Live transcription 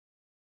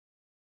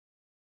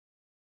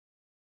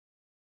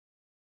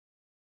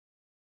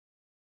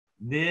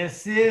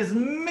This is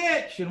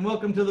Mitch, and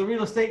welcome to the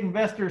Real Estate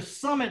Investor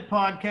Summit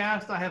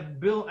podcast. I have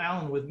Bill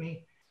Allen with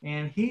me,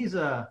 and he's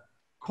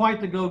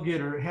quite the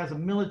go-getter. Has a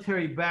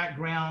military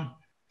background.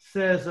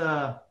 Says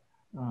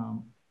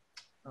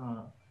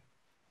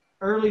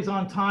early's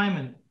on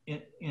time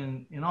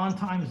and on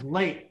time's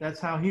late. That's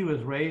how he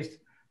was raised.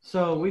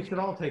 So we should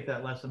all take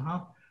that lesson,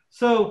 huh?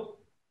 So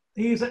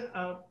he's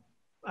a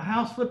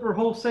house flipper,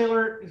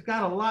 wholesaler. He's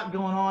got a lot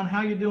going on.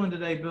 How you doing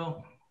today,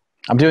 Bill?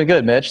 I'm doing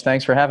good, Mitch.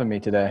 Thanks for having me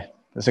today.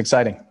 It's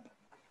exciting.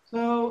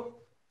 So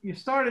you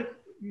started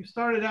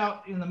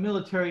out in the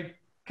military.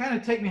 Kind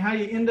of take me how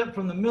you end up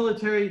from the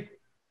military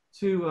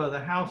to the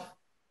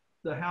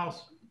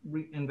house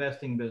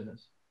investing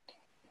business.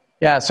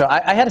 Yeah, so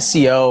I had a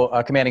CO,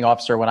 a commanding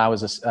officer, when I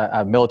was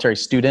a military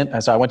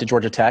student. So I went to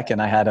Georgia Tech,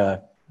 and I had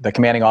the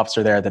commanding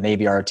officer there at the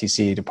Navy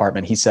ROTC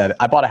department. He said,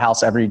 I bought a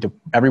house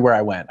everywhere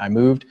I went. I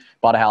moved,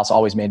 bought a house,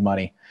 always made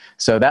money.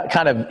 So that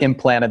kind of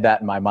implanted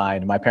that in my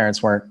mind. My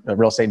parents weren't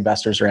real estate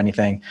investors or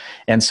anything.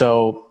 And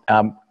so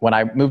when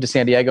I moved to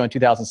San Diego in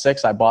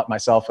 2006, I bought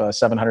myself a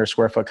 700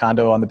 square foot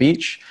condo on the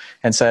beach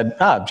and said,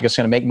 I'm just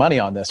going to make money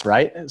on this,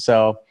 right?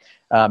 So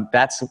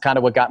that's kind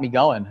of what got me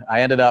going.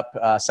 I ended up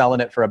selling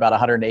it for about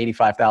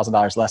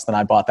 $185,000 less than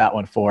I bought that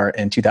one for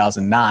in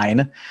 2009.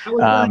 I was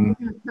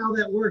wondering how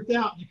that worked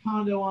out, the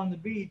condo on the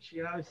beach.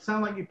 You know, it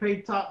sounded like you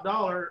paid top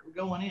dollar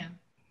going in.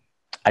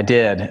 I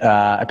did.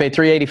 I paid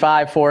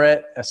 $385 for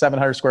it, a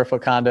 700 square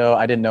foot condo.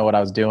 I didn't know what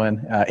I was doing.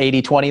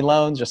 80-20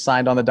 loans, just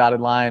signed on the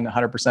dotted line,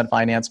 100%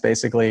 finance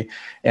basically.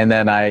 And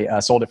then I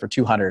sold it for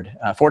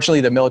 $200. Fortunately,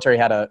 the military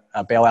had a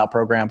bailout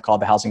program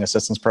called the Housing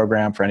Assistance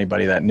Program for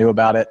anybody that knew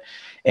about it.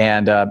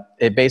 And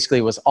it basically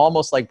was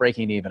almost like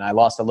breaking even. I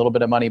lost a little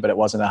bit of money, but it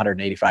wasn't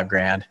 185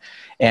 grand.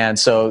 And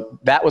so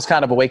that was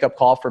kind of a wake up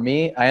call for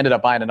me. I ended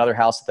up buying another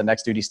house at the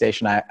next duty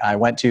station I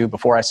went to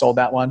before I sold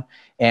that one.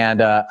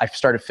 And I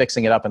started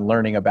fixing it up and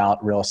learning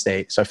about real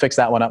estate. So I fixed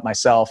that one up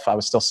myself. I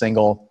was still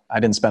single. I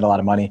didn't spend a lot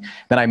of money.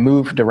 Then I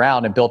moved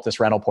around and built this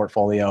rental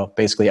portfolio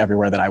basically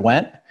everywhere that I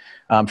went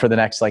for the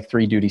next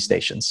 3 duty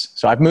stations.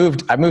 So I've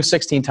moved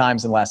 16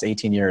 times in the last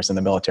 18 years in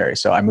the military.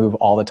 So I move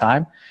all the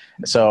time.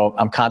 So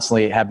I'm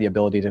constantly have the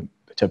ability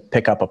to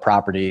pick up a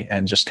property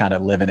and just kind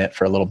of live in it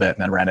for a little bit and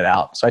then rent it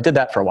out. So I did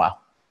that for a while.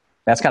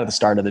 That's kind of the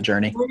start of the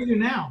journey. Where are you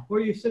now? Where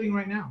are you sitting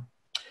right now?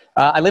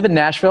 I live in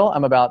Nashville.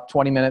 I'm about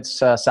 20 minutes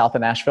south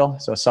of Nashville,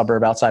 so a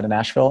suburb outside of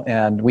Nashville.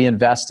 And we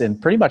invest in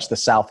pretty much the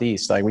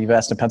Southeast. We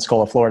invest in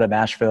Pensacola, Florida,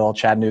 Nashville,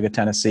 Chattanooga,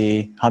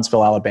 Tennessee,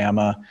 Huntsville,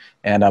 Alabama,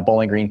 and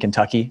Bowling Green,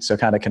 Kentucky. So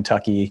kind of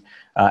Kentucky,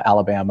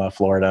 Alabama,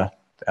 Florida,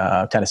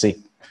 Tennessee.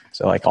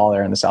 So all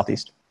there in the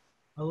Southeast.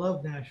 I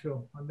love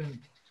Nashville.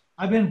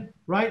 I've been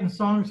writing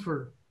songs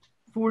for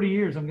 40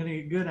 years. I'm going to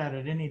get good at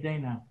it any day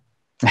now.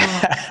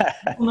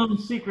 No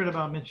secret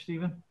about Mitch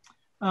Stephen.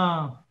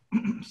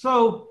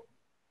 So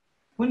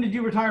when did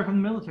you retire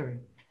from the military?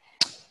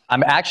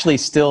 I'm actually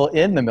still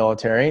in the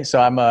military.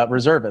 So I'm a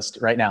reservist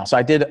right now. So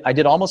I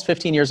did almost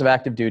 15 years of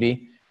active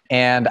duty.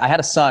 And I had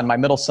a son, my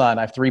middle son.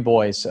 I have 3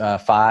 boys,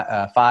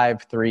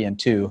 5, 3, and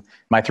 2.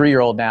 My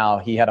 3-year-old now,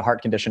 he had a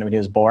heart condition when he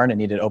was born and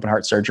needed open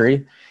heart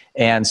surgery.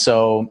 And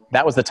so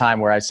that was the time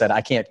where I said, I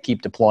can't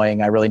keep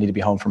deploying. I really need to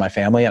be home for my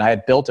family. And I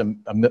had built a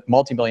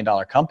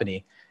multi-million-dollar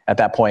company at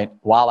that point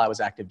while I was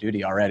active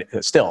duty already,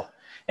 still.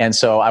 And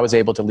so I was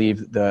able to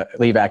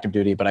leave active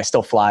duty, but I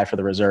still fly for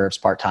the reserves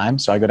part-time.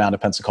 So I go down to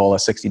Pensacola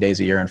 60 days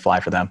a year and fly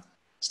for them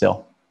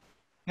still.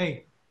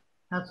 Hey,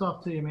 hats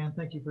off to you, man.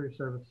 Thank you for your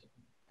service.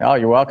 Oh,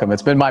 you're welcome.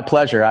 It's been my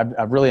pleasure.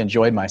 I've really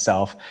enjoyed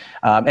myself.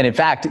 And in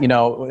fact,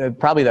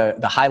 probably the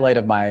highlight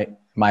of my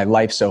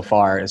life so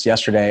far is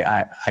yesterday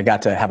I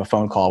got to have a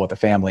phone call with a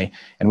family,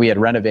 and we had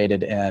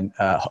renovated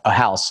a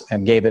house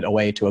and gave it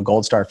away to a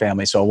Gold Star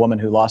family. So a woman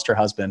who lost her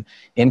husband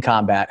in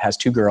combat has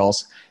 2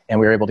 girls, and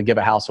we were able to give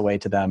a house away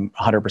to them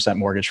 100%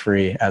 mortgage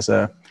free as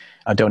a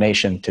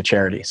donation to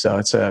charity. So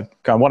it's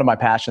one of my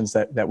passions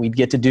that we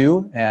get to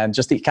do, and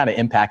just the kind of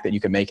impact that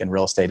you can make in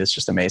real estate is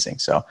just amazing.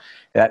 So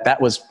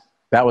that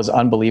was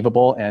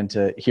unbelievable. And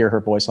to hear her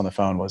voice on the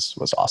phone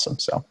was awesome.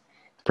 So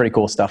pretty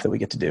cool stuff that we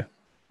get to do.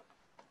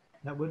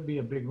 That would be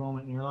a big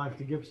moment in your life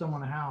to give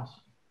someone a house.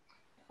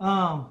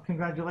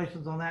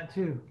 Congratulations on that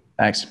too.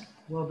 Thanks.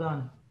 Well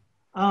done.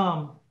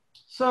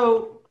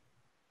 So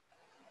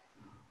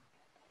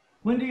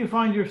when do you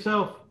find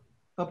yourself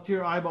up to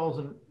your eyeballs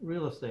in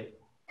real estate?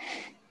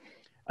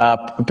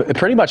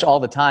 Pretty much all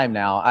the time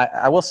now.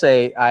 I will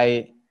say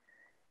I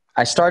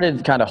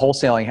started kind of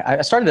wholesaling.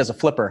 I started as a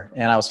flipper,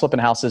 and I was flipping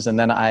houses. And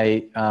then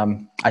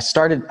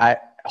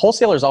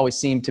wholesalers always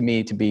seemed to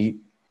me to be,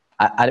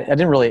 I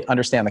didn't really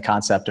understand the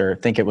concept or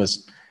think it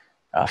was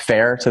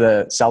fair to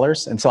the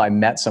sellers until I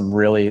met some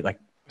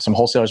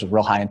wholesalers with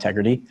real high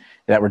integrity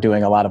that were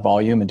doing a lot of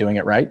volume and doing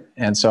it right.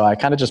 And so I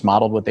kind of just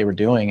modeled what they were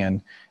doing,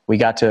 and we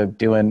got to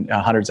doing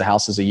hundreds of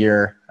houses a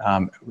year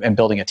and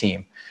building a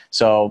team.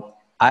 So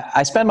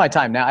I spend my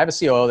time now. I have a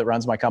COO that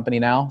runs my company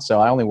now. So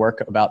I only work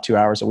about 2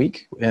 hours a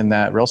week in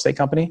that real estate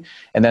company.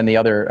 And then the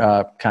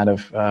other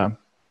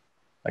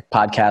like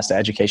podcast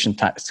education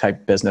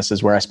type business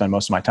is where I spend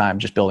most of my time,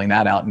 just building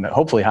that out and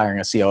hopefully hiring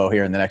a COO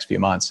here in the next few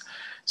months.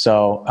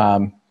 So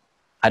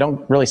I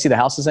don't really see the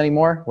houses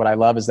anymore. What I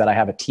love is that I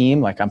have a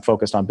team. Like I'm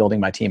focused on building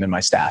my team and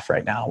my staff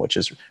right now, which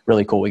is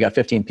really cool. We got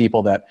 15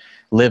 people that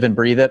live and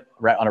breathe it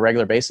on a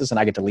regular basis, and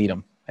I get to lead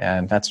them.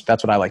 And that's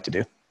what I like to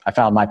do. I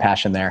found my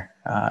passion there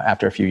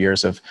after a few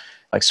years of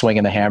like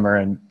swinging the hammer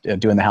and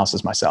doing the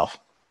houses myself.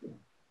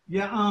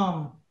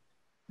 Yeah,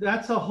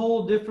 that's a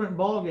whole different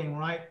ballgame,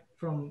 right?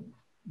 From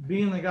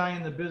being the guy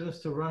in the business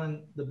to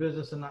running the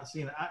business and not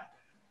seeing it.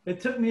 It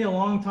took me a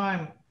long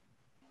time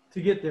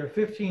to get there,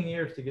 15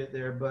 years to get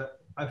there, but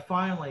I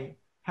finally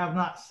have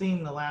not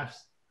seen the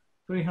last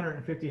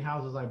 350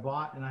 houses I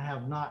bought, and I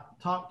have not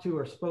talked to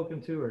or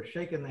spoken to or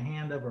shaken the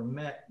hand of or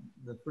met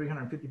the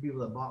 350 people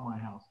that bought my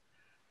house.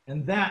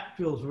 And that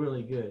feels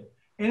really good.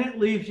 And it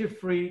leaves you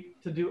free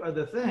to do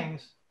other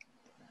things.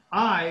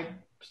 I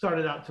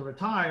started out to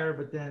retire,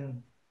 but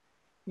then,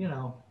 you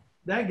know,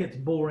 that gets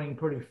boring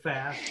pretty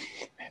fast.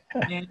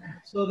 And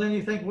so then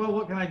you think, well,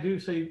 what can I do?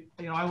 So, you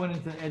know, I went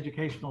into the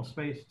educational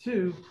space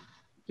too,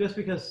 just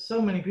because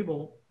so many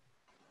people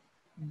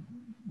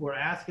were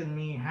asking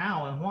me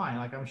how and why.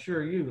 Like, I'm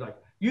sure you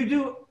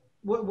do,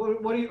 what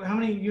do you, how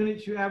many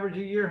units you average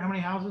a year? How many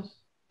houses?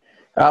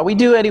 We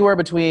do anywhere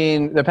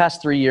between the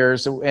past 3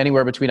 years,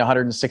 anywhere between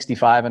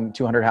 165 and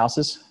 200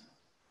 houses.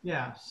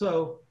 Yeah.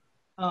 So,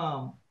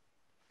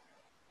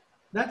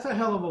 that's a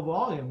hell of a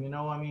volume, you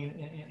know. I mean,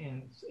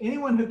 and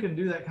anyone who can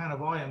do that kind of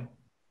volume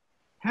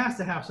has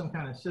to have some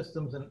kind of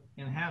systems and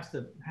has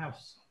to have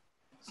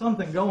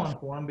something going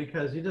for them,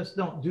 because you just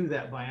don't do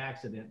that by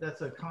accident.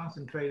 That's a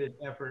concentrated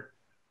effort.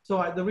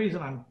 So the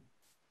reason I'm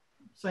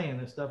saying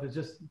this stuff is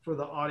just for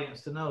the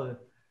audience to know that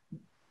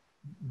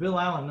Bill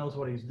Allen knows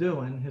what he's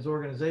doing. His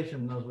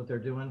organization knows what they're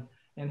doing,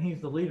 and he's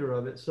the leader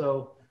of it.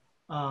 So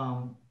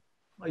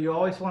you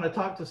always want to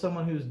talk to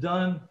someone who's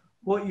done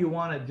what you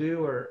want to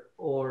do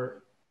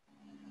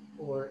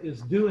or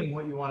is doing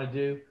what you want to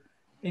do.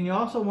 And you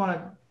also want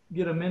to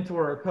get a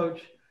mentor or a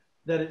coach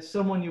that it's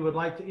someone you would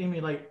like to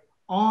emulate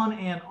on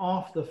and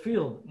off the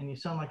field. And you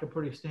sound like a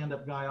pretty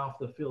stand-up guy off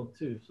the field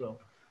too. So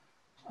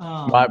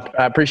well,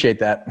 I appreciate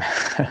that.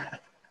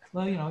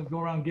 well, you know, go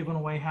around giving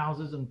away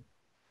houses and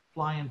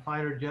flying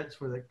fighter jets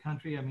for the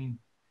country. I mean,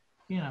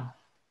 you know.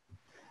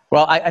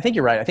 Well, I think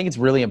you're right. I think it's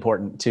really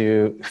important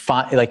to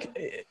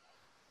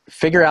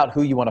figure out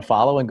who you want to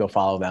follow and go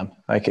follow them.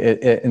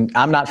 And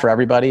I'm not for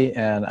everybody,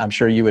 and I'm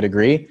sure you would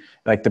agree.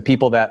 Like the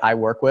people that I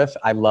work with,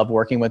 I love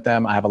working with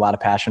them. I have a lot of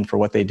passion for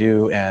what they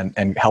do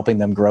and helping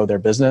them grow their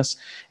business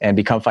and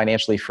become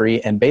financially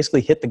free and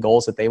basically hit the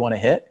goals that they want to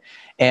hit.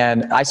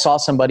 And I saw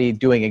somebody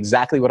doing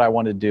exactly what I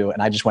wanted to do,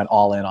 and I just went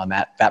all in on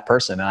that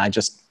person, and I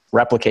just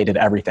replicated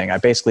everything. I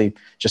basically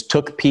just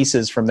took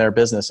pieces from their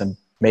business and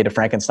made a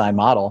Frankenstein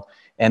model.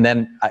 And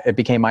then it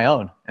became my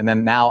own. And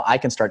then now I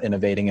can start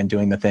innovating and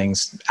doing the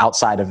things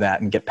outside of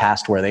that and get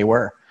past where they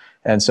were.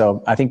 And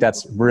so I think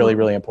that's really,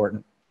 really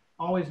important.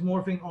 Always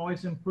morphing,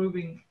 always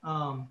improving.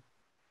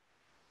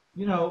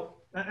 You know,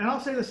 and I'll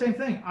say the same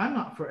thing. I'm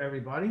not for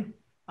everybody.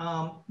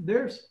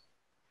 There's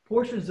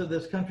portions of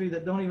this country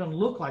that don't even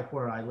look like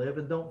where I live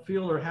and don't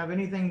feel or have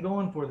anything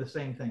going for the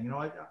same thing. You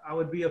know, I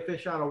would be a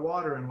fish out of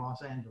water in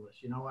Los Angeles.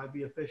 You know, I'd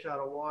be a fish out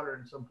of water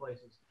in some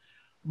places.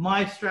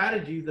 My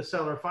strategy, the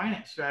seller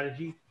finance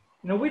strategy,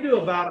 you know, we do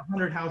about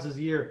 100 houses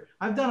a year.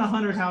 I've done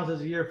 100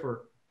 houses a year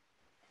for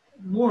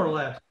more or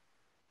less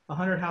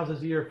 100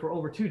 houses a year for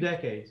over 2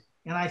 decades.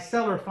 And I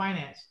seller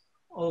finance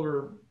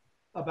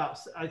about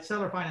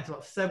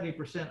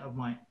 70%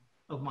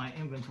 of my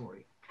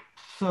inventory.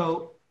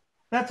 So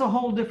that's a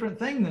whole different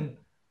thing than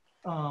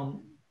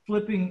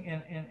flipping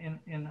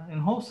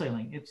and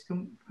wholesaling. It's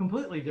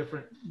completely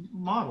different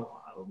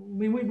model. I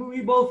mean, we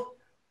both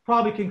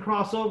probably can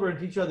cross over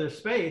into each other's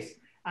space.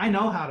 I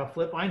know how to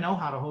flip. I know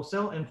how to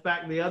wholesale. In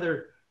fact, the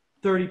other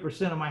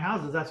 30% of my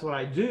houses, that's what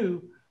I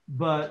do.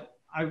 But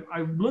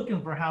I'm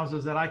looking for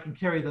houses that I can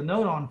carry the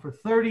note on for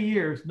 30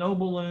 years, no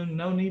balloon,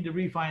 no need to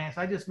refinance.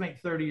 I just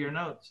make 30-year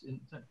notes.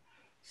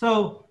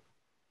 So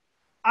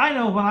I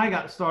know when I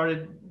got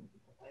started,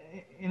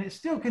 and it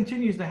still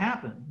continues to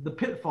happen, the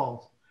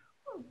pitfalls.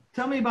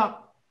 Tell me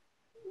about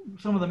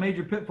some of the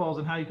major pitfalls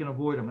and how you can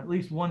avoid them, at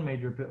least one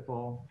major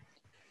pitfall.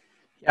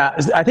 Yeah,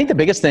 I think the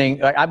biggest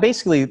thing, I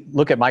basically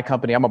look at my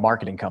company. I'm a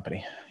marketing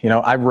company. You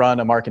know, I run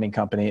a marketing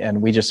company, and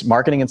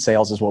marketing and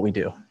sales is what we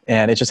do.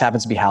 And it just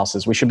happens to be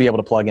houses. We should be able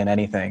to plug in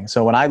anything.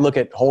 So when I look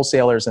at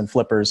wholesalers and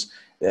flippers,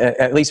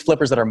 at least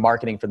flippers that are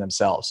marketing for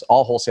themselves,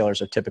 all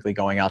wholesalers are typically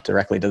going out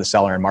directly to the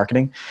seller and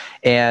marketing.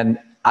 And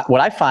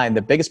what I find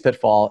the biggest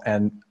pitfall,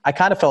 and I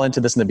kind of fell into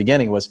this in the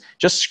beginning, was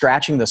just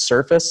scratching the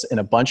surface in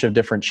a bunch of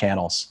different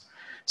channels.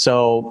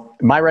 So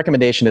my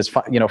recommendation is,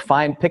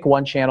 pick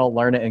one channel,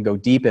 learn it, and go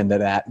deep into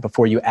that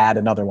before you add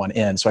another one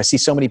in. So I see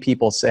so many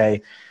people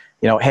say,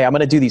 hey, I'm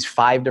going to do these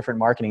 5 different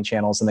marketing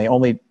channels, and they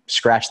only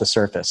scratch the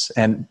surface.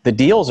 And the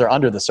deals are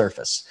under the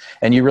surface,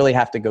 and you really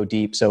have to go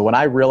deep. So when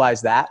I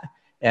realized that,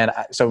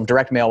 so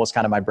direct mail was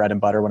kind of my bread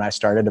and butter when I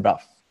started about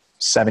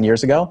 7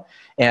 years ago.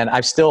 And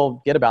I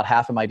still get about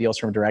half of my deals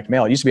from direct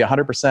mail. It used to be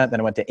 100%, then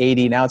it went to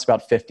 80. Now it's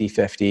about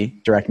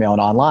 50-50 direct mail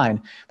and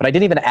online. But I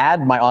didn't even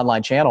add my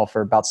online channel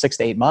for about 6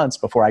 to 8 months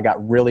before I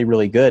got really,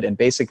 really good and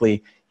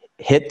basically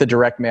hit the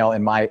direct mail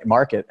in my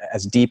market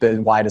as deep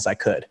and wide as I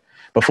could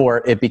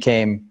before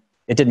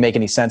it didn't make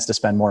any sense to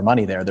spend more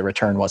money there. The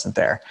return wasn't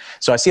there.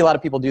 So I see a lot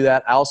of people do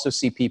that. I also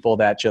see people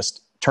that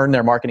just turn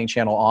their marketing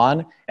channel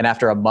on, and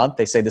after a month,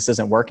 they say this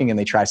isn't working and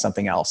they try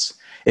something else.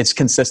 It's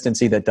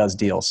consistency that does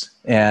deals.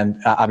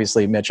 And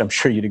obviously, Mitch, I'm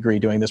sure you'd agree,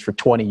 doing this for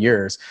 20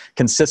 years,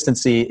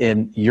 consistency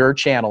in your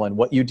channel and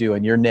what you do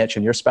and your niche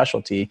and your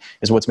specialty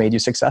is what's made you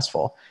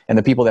successful. And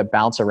the people that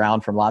bounce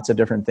around from lots of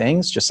different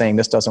things, just saying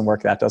this doesn't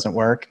work, that doesn't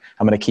work,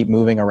 I'm going to keep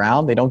moving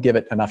around, they don't give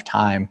it enough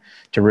time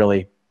to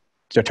really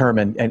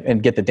determine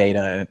and get the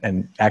data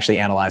and actually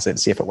analyze it and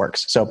see if it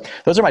works. So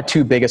those are my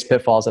two biggest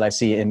pitfalls that I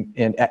see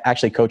in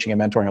actually coaching and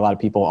mentoring a lot of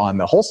people on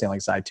the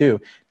wholesaling side too.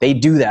 They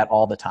do that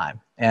all the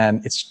time.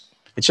 And it's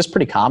just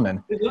pretty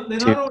common. They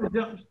not only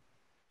jump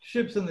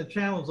ships in the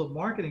channels of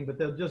marketing, but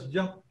they'll just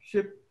jump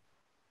ship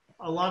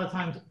a lot of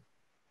times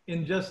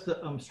in just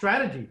the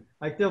strategy.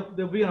 Like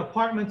they'll be in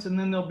apartments and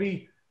then they'll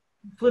be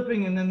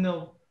flipping and then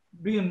they'll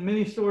be in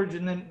mini storage,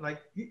 and then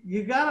like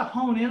you got to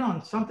hone in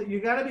on something. You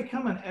got to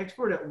become an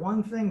expert at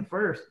one thing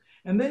first,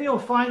 and then you'll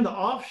find the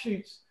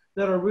offshoots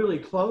that are really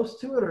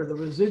close to it or the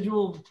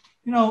residual.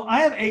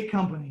 I have 8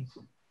 companies.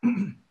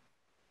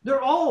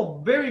 They're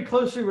all very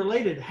closely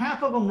related.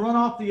 Half of them run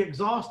off the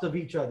exhaust of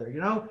each other.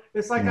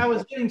 It's like I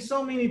was getting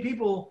so many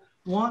people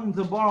wanting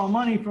to borrow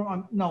money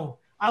from,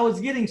 I was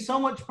getting so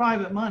much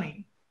private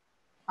money.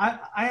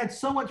 I had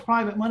so much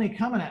private money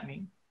coming at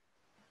me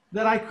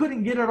that I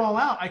couldn't get it all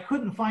out. I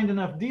couldn't find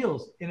enough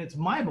deals. And it's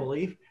my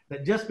belief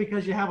that just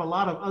because you have a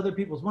lot of other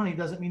people's money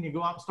doesn't mean you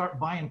go out and start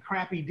buying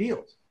crappy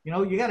deals.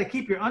 You got to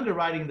keep your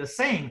underwriting the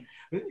same.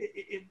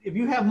 If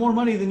you have more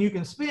money than you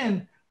can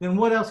spend, then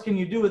what else can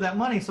you do with that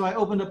money? So I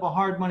opened up a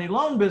hard money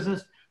loan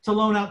business to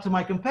loan out to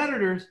my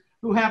competitors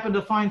who happened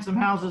to find some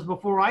houses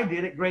before I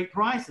did at great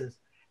prices.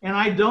 And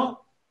I don't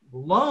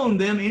loan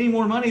them any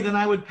more money than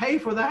I would pay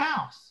for the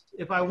house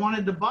if I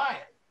wanted to buy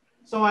it.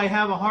 So I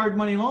have a hard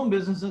money loan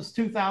business since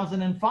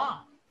 2005.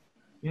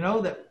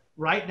 That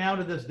right now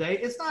to this day,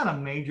 it's not a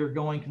major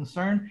going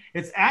concern.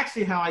 It's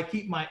actually how I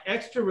keep my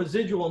extra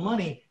residual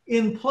money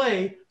in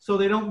play so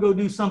they don't go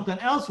do something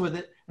else with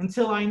it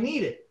until I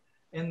need it.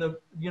 And the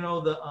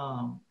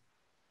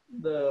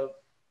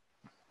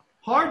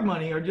hard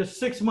money are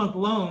just 6-month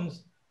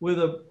loans with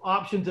an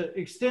option to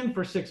extend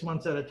for 6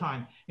 months at a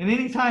time. And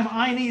anytime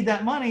I need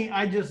that money,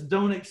 I just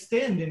don't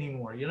extend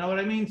anymore. You know what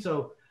I mean?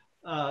 So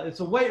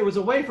it was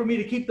a way for me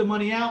to keep the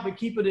money out, but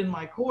keep it in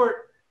my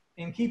court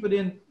and keep it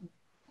in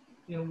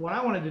what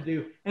I wanted to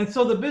do. And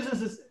so the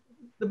businesses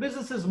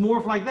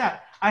morph like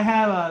that. I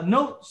have a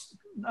note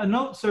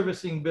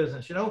servicing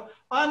business.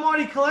 I'm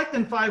already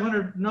collecting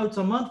 500 notes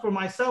a month for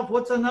myself.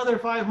 What's another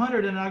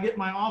 500? And I'll get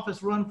my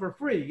office run for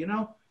free,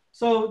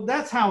 So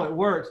that's how it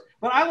works.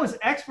 But I was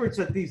experts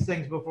at these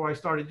things before I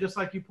started, just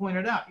like you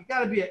pointed out. You got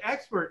to be an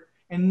expert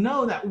and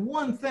know that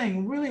one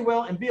thing really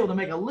well and be able to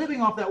make a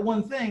living off that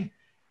one thing.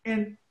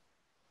 And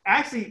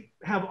actually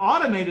have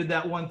automated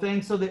that one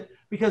thing so that,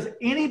 because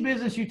any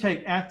business you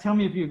take, tell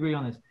me if you agree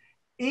on this,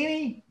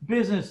 any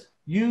business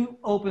you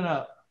open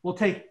up will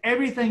take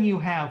everything you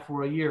have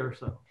for a year or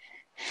so.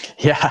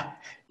 Yeah,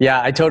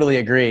 I totally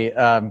agree.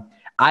 I'm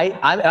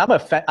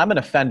an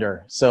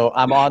offender. So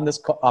I'm on this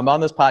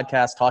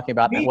podcast talking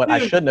about what I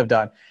shouldn't have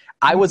done.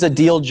 I was a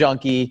deal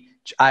junkie.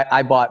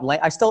 I bought land.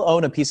 I still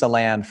own a piece of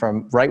land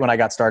from right when I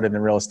got started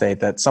in real estate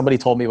that somebody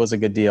told me was a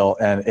good deal,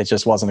 and it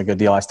just wasn't a good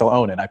deal. I still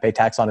own it. I pay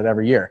tax on it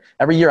every year.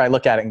 Every year I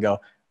look at it and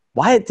go,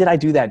 why did I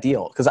do that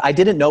deal? Because I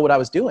didn't know what I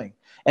was doing.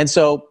 And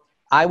so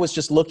I was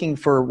just looking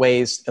for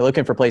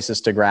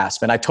places to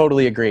grasp. And I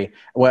totally agree.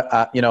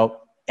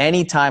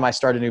 Anytime I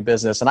start a new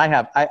business, and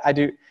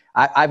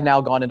I've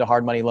now gone into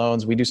hard money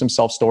loans. We do some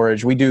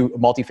self-storage. We do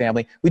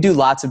multifamily. We do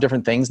lots of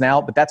different things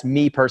now, but that's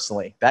me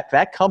personally.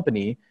 That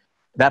company,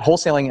 that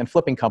wholesaling and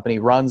flipping company,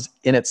 runs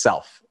in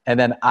itself. And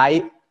then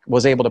I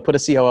was able to put a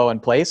COO in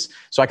place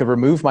so I could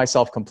remove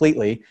myself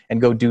completely and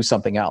go do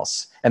something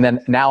else. And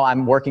then now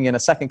I'm working in a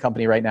second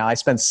company right now. I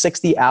spend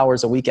 60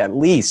 hours a week at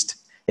least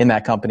in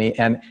that company.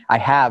 And I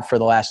have for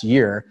the last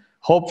year.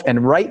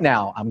 And right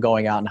now I'm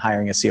going out and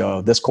hiring a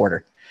COO this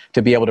quarter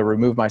to be able to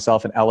remove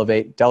myself and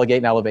delegate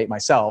and elevate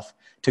myself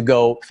to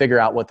go figure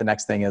out what the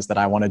next thing is that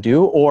I want to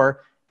do,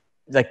 or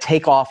like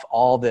take off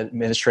all the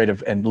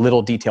administrative and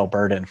little detail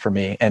burden for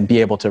me and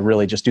be able to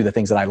really just do the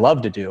things that I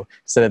love to do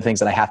instead of the things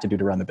that I have to do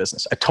to run the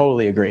business. I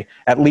totally agree.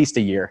 At least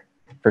a year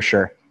for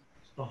sure.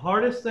 The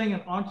hardest thing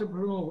an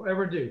entrepreneur will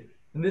ever do.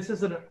 And this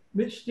is a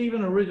Mitch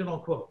Stephen original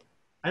quote.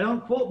 I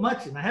don't quote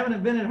much and I haven't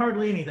invented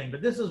hardly anything,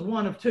 but this is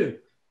one of two.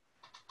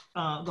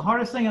 The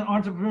hardest thing an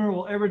entrepreneur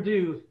will ever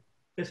do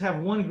is have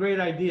one great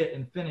idea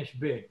and finish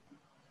big.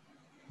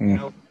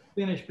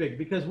 Finish big.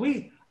 Because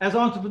we, as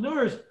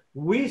entrepreneurs,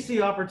 we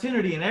see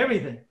opportunity in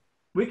everything.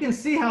 We can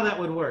see how that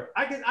would work.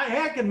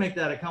 I could make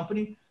that a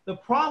company. The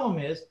problem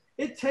is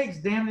it takes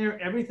damn near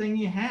everything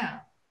you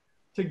have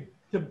to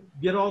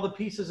get all the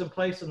pieces in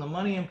place and the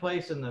money in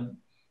place and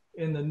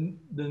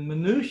the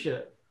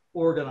minutia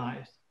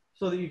organized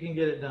so that you can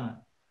get it done.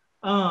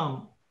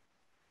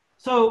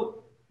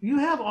 So you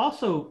have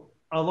also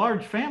a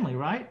large family,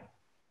 right?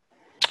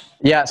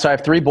 Yeah, so I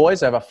have 3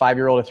 boys. I have a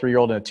 5-year-old, a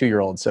 3-year-old, and a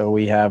 2-year-old. So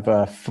we have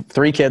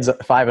 3 kids,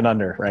 5 and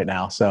under right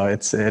now. So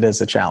it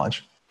is a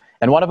challenge.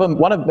 And one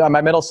of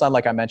my middle son,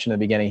 like I mentioned in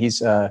the beginning,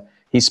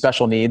 he's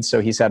special needs.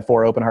 So he's had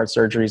 4 open heart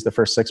surgeries the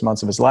first 6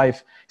 months of his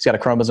life. He's got a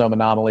chromosome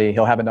anomaly.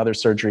 He'll have another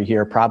surgery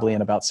here probably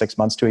in about 6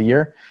 months to a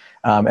year.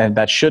 And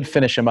that should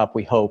finish him up,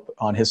 we hope,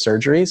 on his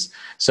surgeries.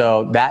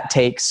 So that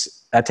takes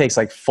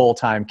like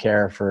full-time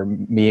care for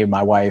me and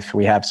my wife.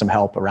 We have some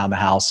help around the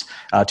house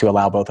to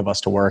allow both of us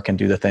to work and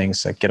do the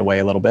things that get away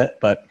a little bit.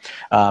 But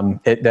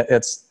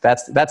that's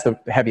the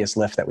heaviest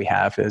lift that we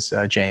have is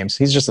James.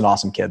 He's just an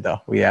awesome kid, though.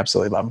 We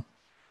absolutely love him.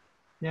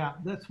 Yeah,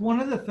 that's one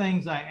of the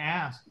things I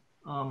ask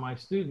my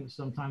students.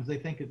 Sometimes they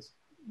think it's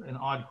an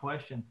odd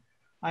question.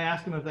 I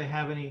ask them if they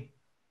have any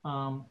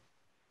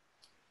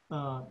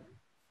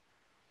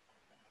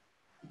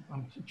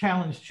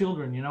challenged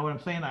children. You know what I'm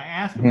saying? I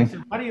asked them, I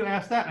said, why do you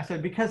ask that? And I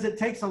said, because it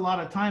takes a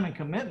lot of time and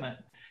commitment.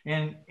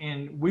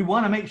 And we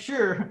want to make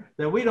sure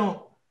that we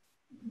don't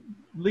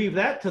leave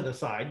that to the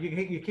side.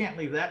 You can't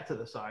leave that to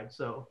the side.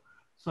 So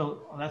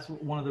that's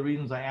one of the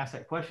reasons I asked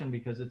that question,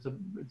 because it's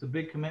a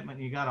big commitment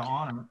and you got to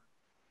honor it.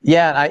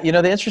 Yeah.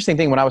 The interesting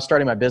thing, when I was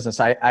starting my business,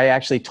 I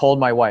actually told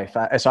my wife,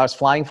 so I was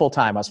flying full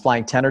time. I was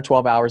flying 10 or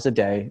 12 hours a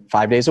day,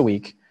 5 days a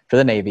week for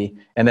the Navy.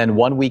 And then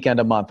 1 weekend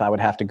a month, I would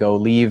have to go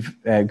leave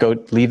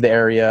the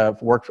area,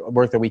 work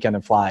the weekend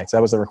and fly. So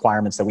that was the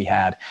requirements that we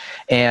had.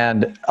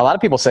 And a lot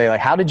of people say,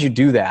 like, how did you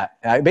do that?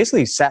 I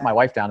basically sat my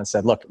wife down and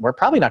said, look, we're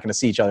probably not going to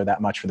see each other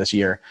that much for this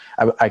year.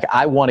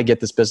 I want to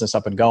get this business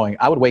up and going.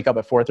 I would wake up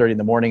at 4:30 in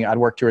the morning. I'd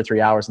work 2 or 3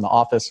 hours in the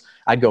office.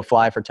 I'd go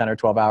fly for 10 or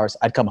 12 hours.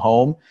 I'd come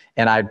home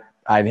and I'd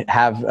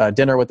have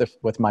dinner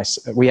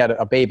we had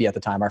a baby at the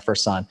time, our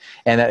first son,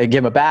 and I'd give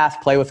him a bath,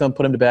 play with him,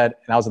 put him to bed.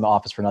 And I was in the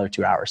office for another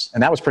 2 hours.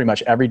 And that was pretty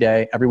much every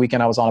day. Every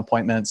weekend I was on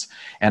appointments,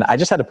 and I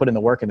just had to put in the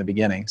work in the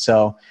beginning.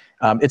 So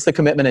it's the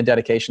commitment and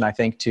dedication, I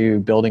think, to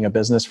building a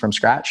business from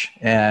scratch.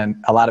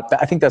 And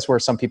I think that's where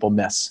some people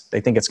miss.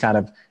 They think it's kind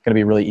of going to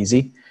be really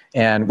easy.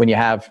 And when you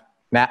have,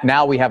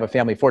 now we have a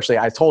family. Fortunately,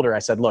 I told her, I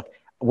said, look,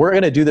 we're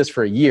going to do this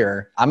for a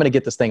year. I'm going to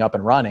get this thing up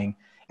and running.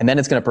 And then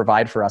it's going to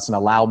provide for us and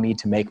allow me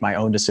to make my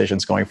own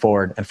decisions going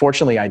forward. And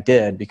fortunately, I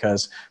did,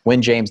 because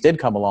when James did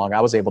come along,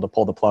 I was able to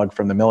pull the plug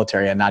from the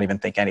military and not even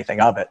think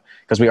anything of it,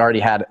 because we already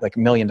had like $1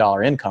 million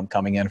income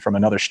coming in from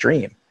another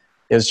stream.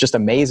 It was just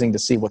amazing to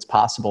see what's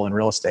possible in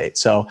real estate.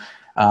 So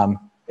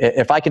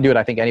if I can do it,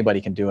 I think anybody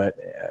can do it,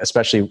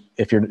 especially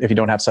if you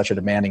don't have such a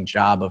demanding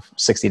job of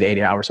 60 to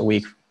 80 hours a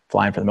week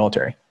flying for the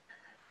military.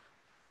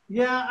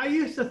 Yeah, I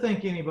used to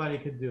think anybody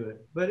could do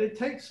it, but it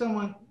takes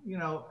someone,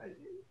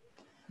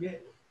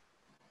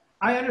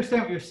 I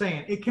understand what you're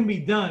saying. It can be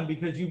done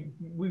because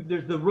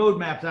there's the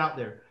roadmaps out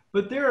there,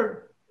 but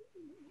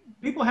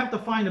people have to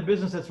find a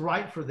business that's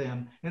right for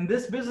them. And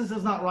this business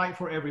is not right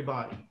for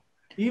everybody.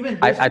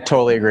 I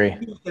totally agree.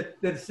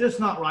 That's just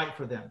not right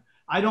for them.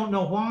 I don't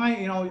know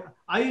why,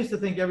 I used to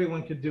think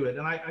everyone could do it.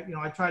 And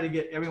I try to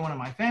get everyone in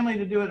my family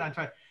to do it.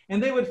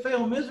 And they would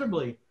fail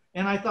miserably.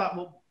 And I thought,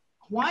 well,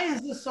 why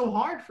is this so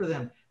hard for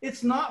them?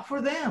 It's not for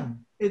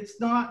them.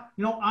 It's not,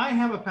 I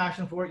have a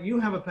passion for it. You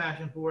have a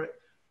passion for it.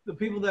 The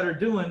people that are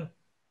doing,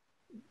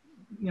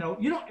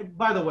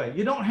 by the way,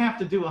 you don't have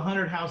to do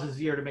 100 houses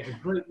a year to make a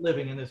great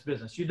living in this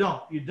business. You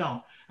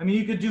don't. I mean,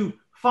 you could do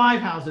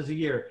 5 houses a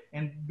year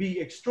and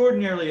be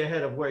extraordinarily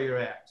ahead of where you're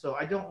at. So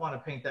I don't want to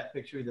paint that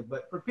picture either.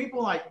 But for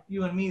people like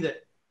you and me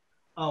that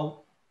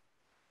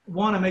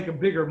want to make a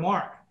bigger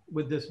mark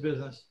with this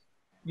business,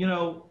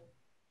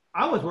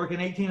 I was working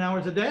 18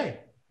 hours a day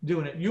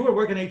doing it. You were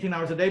working 18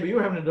 hours a day, but you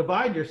were having to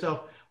divide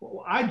yourself.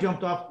 I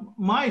jumped off.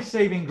 My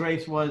saving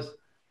grace was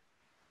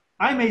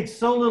I made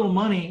so little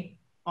money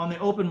on the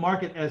open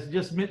market as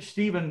just Mitch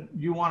Stephen,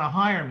 you want to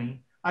hire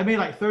me. I made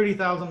like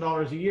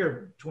 $30,000 a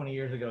year 20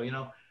 years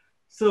ago,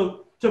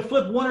 So to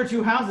flip 1 or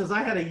 2 houses,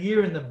 I had a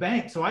year in the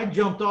bank. So I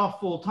jumped off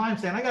full time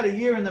saying, I got a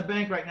year in the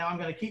bank right now. I'm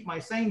going to keep my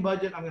same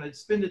budget. I'm going to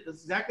spend it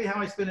exactly how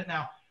I spend it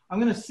now. I'm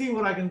going to see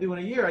what I can do in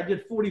a year. I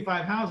did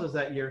 45 houses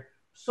that year,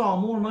 saw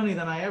more money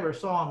than I ever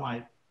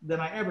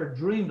than I ever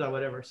dreamed I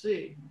would ever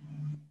see.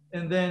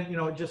 And then,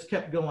 it just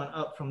kept going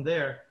up from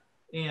there.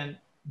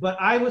 But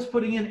I was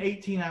putting in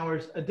 18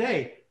 hours a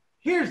day.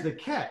 Here's the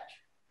catch.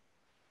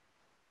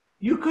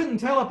 You couldn't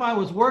tell if I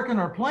was working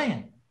or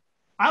playing.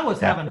 I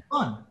was having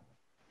fun.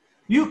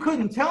 You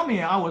couldn't tell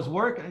me I was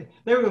working.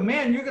 They were,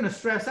 man, you're going to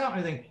stress out and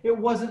everything. It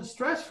wasn't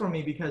stress for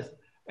me because,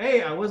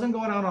 I wasn't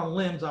going out on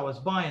limbs. I was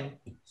buying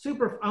I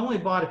only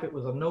bought if it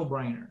was a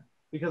no-brainer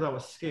because I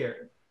was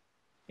scared.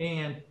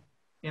 And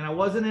I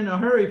wasn't in a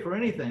hurry for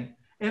anything.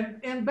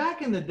 And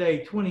back in the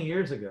day, 20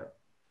 years ago,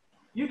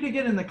 you could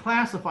get in the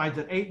classifieds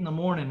at 8 in the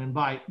morning, and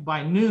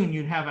by noon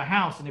you'd have a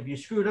house, and if you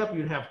screwed up,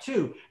 you'd have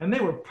 2, and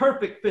they were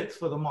perfect fits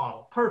for the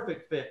model,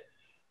 perfect fit,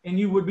 and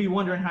you would be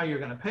wondering how you're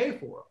going to pay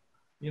for them.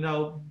 you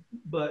know,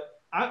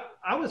 but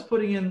I was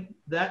putting in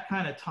that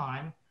kind of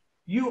time.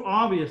 You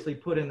obviously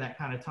put in that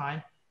kind of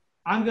time.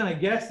 I'm going to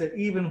guess that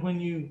even when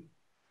you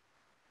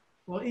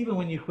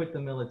quit the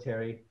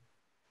military,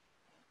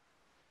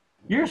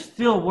 you're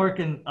still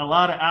working a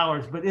lot of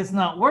hours, but it's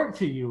not work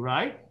to you,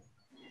 right?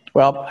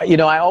 Well, you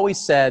know, I always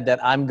said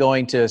that I'm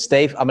going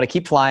to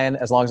keep flying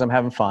as long as I'm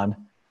having fun.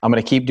 I'm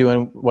going to keep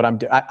doing what I'm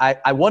doing.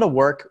 I want to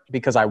work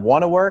because I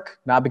want to work,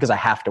 not because I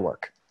have to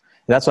work.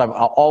 That's what I've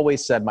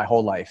always said my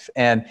whole life.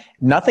 And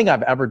nothing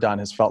I've ever done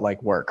has felt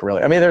like work,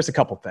 really. I mean, there's a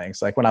couple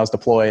things, like when I was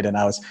deployed and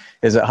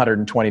is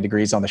 120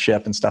 degrees on the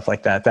ship and stuff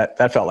like that.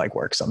 That felt like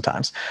work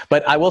sometimes.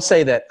 But I will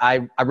say that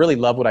I really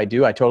love what I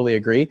do. I totally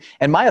agree.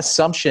 And my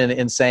assumption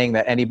in saying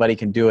that anybody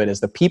can do it is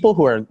the people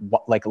who are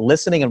like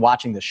listening and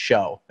watching the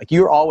show, like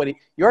you've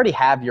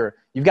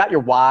got your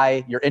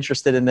why, you're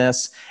interested in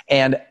this.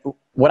 And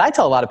what I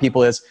tell a lot of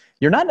people is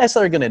you're not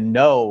necessarily going to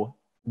know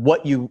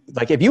what you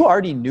like. If you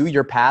already knew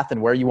your path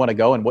and where you want to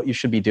go and what you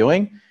should be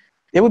doing,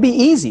 it would be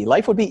easy.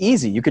 Life would be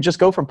easy. You could just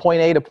go from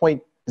point A to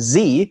point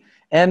Z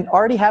and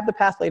already have the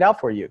path laid out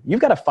for you.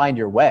 You've got to find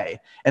your way.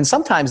 And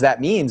sometimes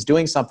that means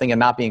doing something and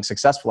not being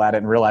successful at it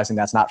and realizing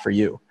that's not for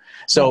you.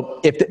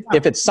 So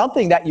if it's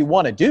something that you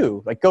want to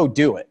do, like go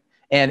do it.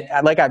 And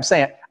like I'm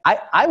saying,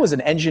 I was an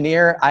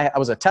engineer. I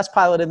was a test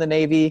pilot in the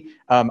Navy.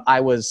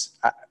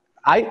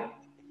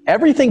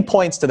 Everything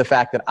points to the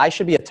fact that I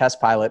should be a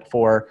test pilot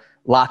for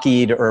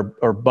Lockheed or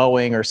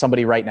Boeing or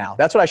somebody right now.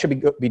 That's what I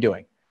should be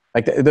doing.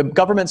 Like the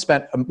government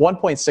spent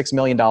 $1.6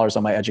 million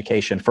on my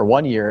education for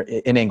 1 year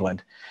in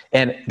England.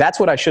 And that's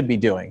what I should be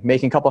doing,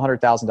 making a couple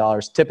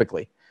 $100,000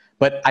 typically.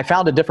 But I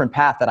found a different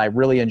path that I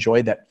really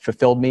enjoyed that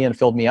fulfilled me and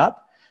filled me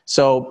up.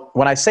 So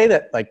when I say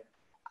that, like,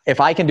 if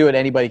I can do it,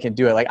 anybody can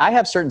do it. Like I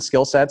have certain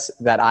skill sets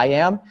that I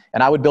am,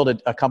 and I would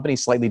build a company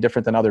slightly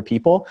different than other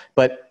people.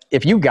 But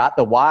if you got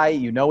the why,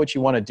 you know what you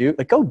want to do,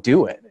 like go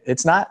do it.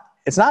 It's not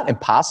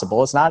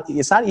impossible. It's not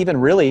even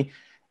really,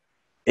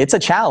 it's a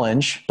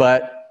challenge,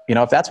 but you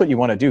know, if that's what you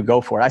want to do, go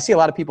for it. I see a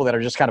lot of people that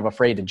are just kind of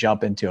afraid to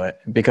jump into it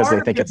because they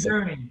think it's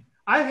journey.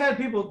 I've had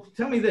people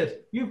tell me this.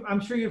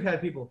 I'm sure you've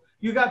had people.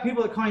 You got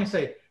people that call you and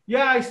say,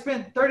 yeah, I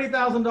spent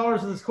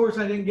 $30,000 in this course.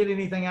 And I didn't get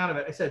anything out of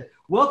it. I said,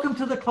 welcome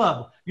to the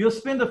club. You'll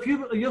spend a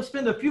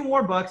few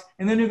more bucks,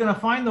 and then you're going to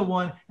find the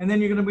one, and then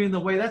you're going to be in the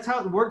way. That's how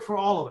it worked for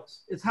all of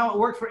us. It's how it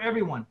worked for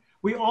everyone.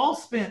 We all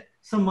spent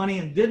some money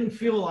and didn't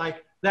feel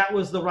like that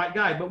was the right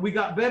guy, but we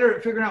got better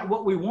at figuring out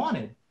what we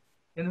wanted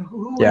and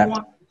who we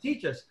wanted to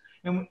teach us.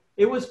 And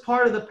it was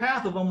part of the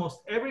path of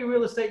almost every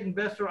real estate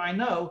investor I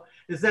know,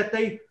 is that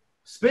they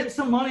spent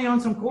some money on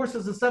some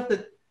courses and stuff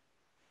that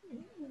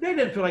they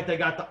didn't feel like they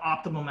got the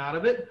optimum out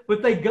of it,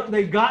 but they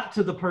got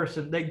to the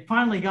person. They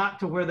finally got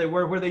to where they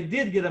were, where they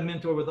did get a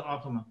mentor with the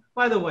optimum.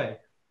 By the way,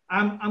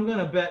 I'm going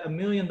to bet $1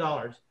 million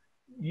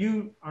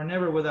you are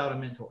never without a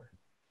mentor.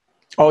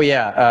 Oh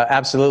yeah,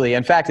 absolutely.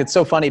 In fact, it's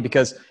so funny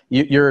because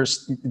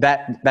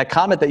that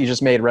comment that you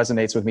just made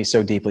resonates with me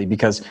so deeply,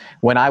 because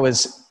when I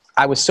was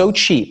so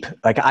cheap.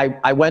 Like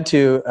I went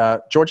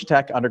to Georgia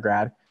Tech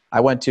undergrad.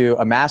 I went to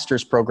a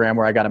master's program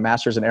where I got a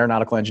master's in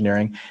aeronautical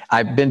engineering.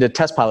 I've been to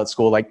test pilot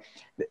school. Like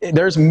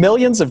there's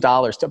millions of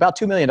dollars, about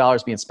 $2 million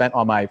being spent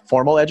on my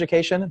formal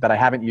education that I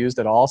haven't used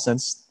at all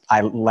since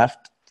I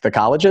left the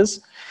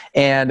colleges.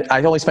 And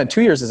I only spent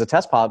 2 years as a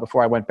test pilot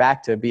before I went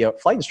back to be a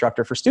flight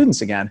instructor for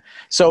students again.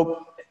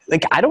 So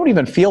like, I don't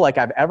even feel like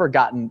I've ever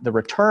gotten the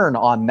return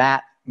on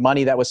that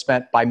money that was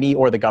spent by me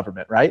or the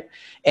government, right?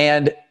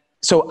 And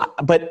so,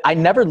 but I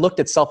never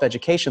looked at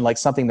self-education like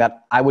something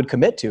that I would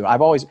commit to. I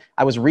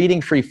was reading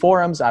free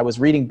forums, I was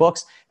reading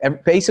books,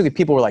 and basically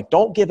people were like,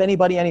 don't give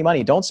anybody any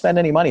money, don't spend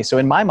any money. So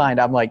in my mind,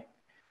 I'm like,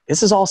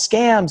 this is all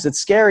scams, it's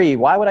scary.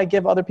 Why would I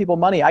give other people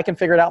money? I can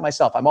figure it out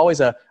myself. I'm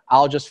always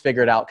I'll just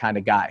figure it out kind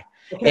of guy.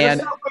 Okay,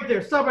 and stop right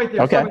there, stop right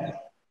there. Okay. Stop right there.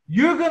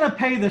 You're going to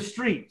pay the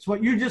streets,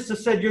 what you just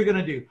said you're going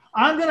to do.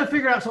 I'm going to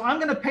figure out, so I'm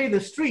going to pay the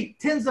street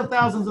tens of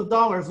thousands of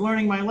dollars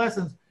learning my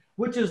lessons,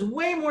 which is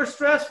way more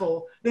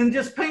stressful than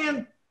just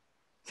paying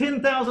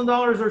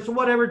 $10,000 or so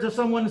whatever to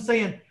someone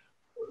saying,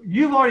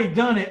 you've already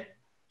done it.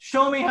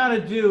 Show me how to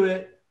do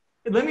it.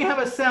 Let me have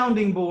a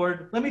sounding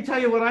board. Let me tell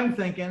you what I'm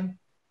thinking.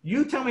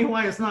 You tell me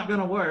why it's not going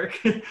to work.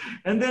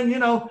 And then,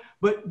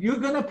 but you're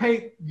going to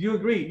pay, you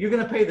agree, you're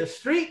going to pay the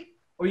street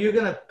or you're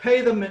going to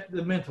pay the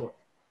mentor.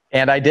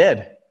 And I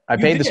did. I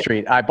paid the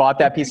street. I bought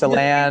that piece of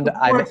land.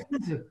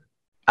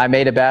 I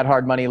made a bad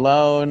hard money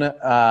loan.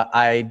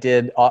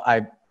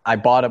 I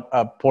bought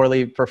a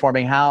poorly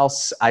performing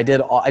house. I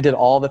did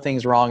all the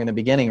things wrong in the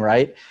beginning,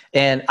 right?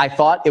 And I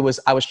thought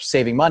I was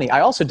saving money. I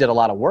also did a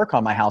lot of work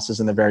on my houses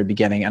in the very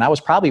beginning, and I was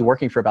probably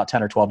working for about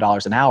 $10 or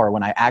 $12 an hour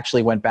when I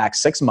actually went back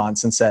 6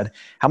 months and said,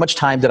 how much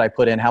time did I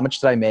put in? How much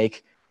did I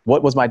make?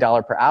 What was my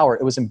dollar per hour?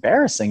 It was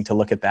embarrassing to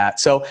look at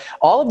that. So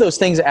all of those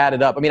things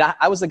added up. I mean,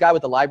 I was the guy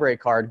with the library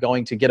card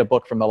going to get a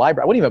book from the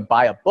library. I wouldn't even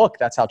buy a book.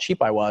 That's how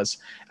cheap I was.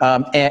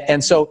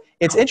 And so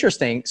it's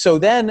interesting. So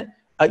then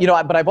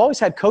but I've always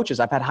had coaches.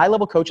 I've had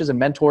high-level coaches and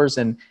mentors,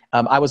 and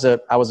I was a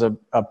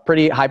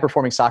pretty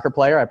high-performing soccer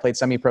player. I played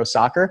semi-pro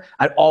soccer.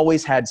 I'd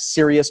always had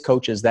serious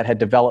coaches that had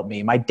developed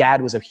me. My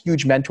dad was a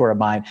huge mentor of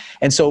mine.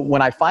 And so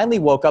when I finally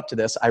woke up to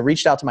this, I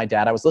reached out to my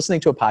dad. I was listening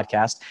to a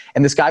podcast,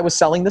 and this guy was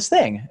selling this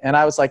thing. And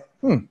I was like,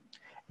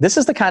 this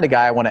is the kind of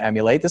guy I want to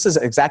emulate. This is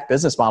the exact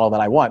business model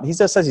that I want. He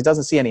just says he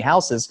doesn't see any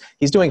houses.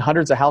 He's doing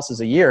hundreds of houses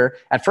a year.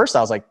 At first,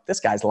 I was like, this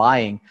guy's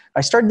lying.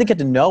 I started to get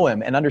to know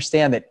him and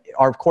understand that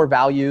our core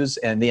values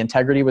and the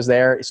integrity was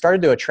there. It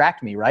started to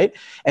attract me, right?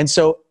 And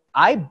so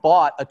I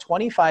bought a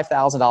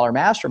 $25,000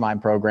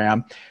 mastermind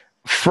program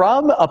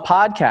from a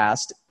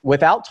podcast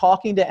without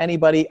talking to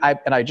anybody.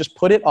 And I just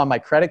put it on my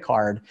credit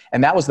card.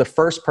 And that was the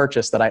first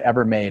purchase that I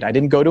ever made. I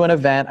didn't go to an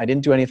event. I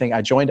didn't do anything.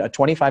 I joined a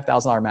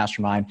 $25,000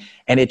 mastermind,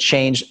 and it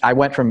changed. I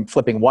went from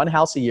flipping one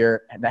house a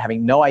year and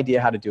having no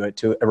idea how to do it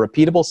to a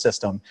repeatable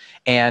system.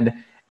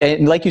 And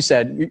like you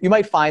said, you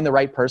might find the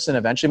right person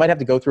eventually. You might have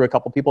to go through a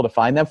couple people to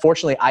find them.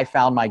 Fortunately, I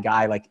found my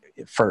guy like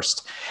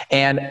first.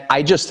 And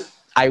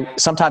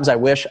sometimes I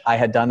wish I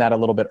had done that a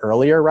little bit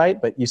earlier,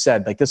 right? But you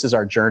said, like, this is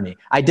our journey.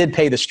 I did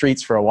pay the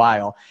streets for a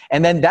while.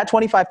 And then that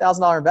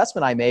 $25,000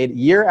 investment I made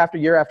year after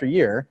year after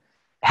year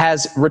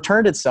has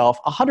returned itself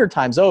 100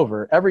 times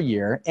over every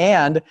year.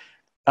 And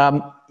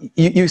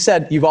you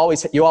said you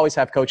always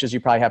have coaches. You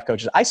probably have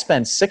coaches. I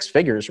spend 6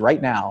 figures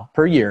right now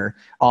per year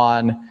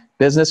on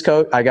business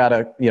coach. I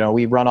got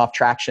we run off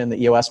Traction,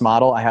 the EOS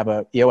model. I have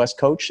a EOS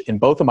coach in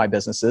both of my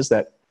businesses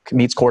that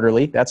meets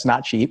quarterly. That's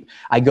not cheap.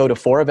 I go to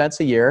 4 events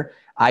a year.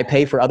 I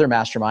pay for other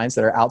masterminds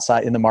that are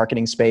outside in the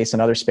marketing space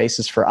and other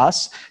spaces for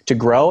us to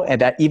grow,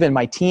 and that even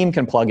my team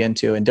can plug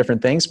into in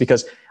different things,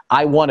 because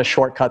I want to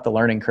shortcut the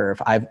learning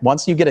curve.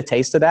 Once you get a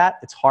taste of that,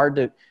 it's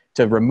hard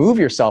to remove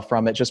yourself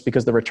from it, just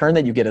because the return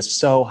that you get is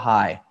so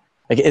high.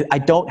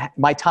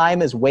 My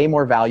time is way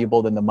more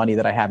valuable than the money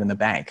that I have in the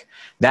bank.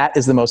 That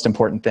is the most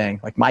important thing.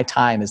 Like, my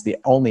time is the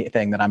only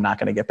thing that I'm not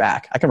going to get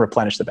back. I can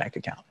replenish the bank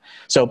account.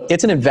 So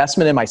it's an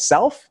investment in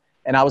myself,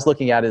 and I was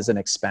looking at it as an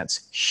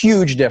expense.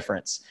 Huge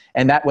difference.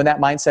 And when that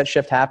mindset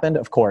shift happened,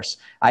 of course,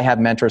 I have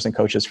mentors and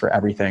coaches for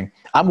everything.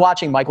 I'm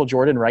watching Michael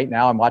Jordan right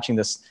now. I'm watching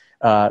this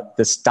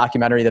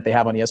documentary that they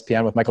have on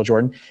ESPN with Michael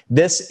Jordan.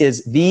 This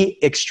is the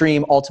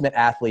extreme ultimate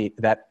athlete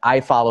that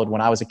I followed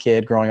when I was a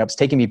kid growing up. It's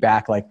taking me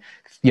back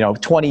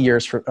 20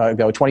 years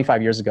ago,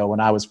 25 years ago, when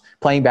I was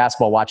playing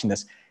basketball, watching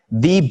this.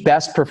 The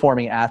best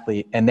performing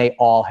athlete, and they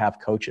all have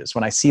coaches.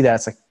 When I see that,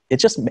 it's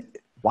like,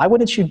 why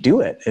wouldn't you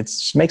do it? It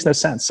just makes no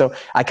sense. So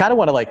I kind of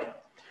want to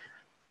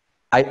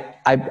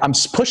I'm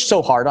pushed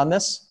so hard on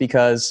this,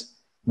 because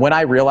when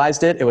I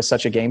realized it was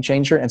such a game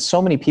changer, and so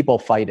many people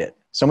fight it.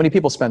 So many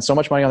people spend so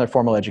much money on their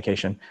formal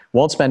education,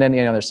 won't spend any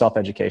on their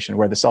self-education,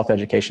 where the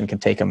self-education can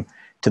take them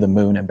to the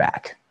moon and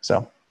back.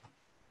 So.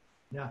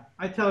 Yeah,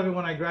 I tell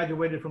everyone I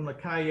graduated from the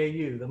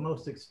KU, the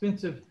most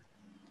expensive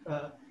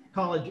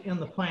college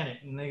in the planet,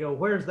 and they go,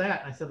 "Where's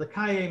that?" I said, "The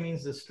calle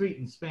means the street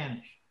in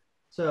Spanish."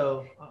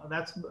 So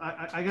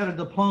I got a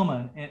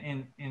diploma,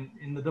 and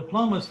the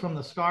diplomas from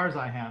the scars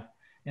I have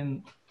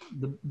and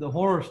the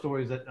horror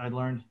stories that I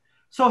learned.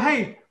 So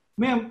hey,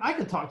 man, I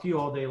could talk to you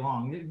all day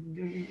long.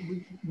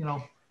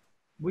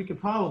 We could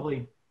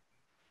probably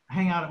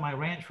hang out at my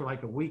ranch for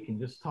like a week and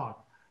just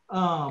talk.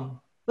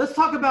 Let's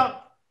talk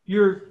about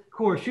your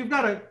course. You've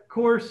got a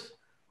course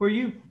where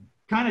you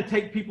kind of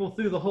take people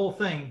through the whole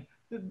thing.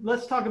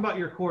 Let's talk about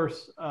your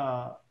course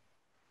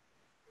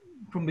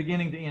from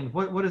beginning to end.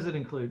 What does it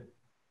include?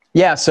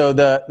 Yeah, so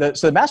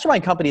the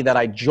mastermind company that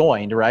I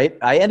joined, right?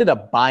 I ended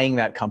up buying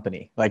that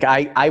company. Like,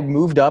 I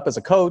moved up as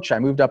a coach. I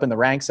moved up in the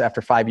ranks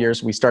after 5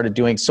 years. We started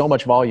doing so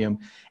much volume,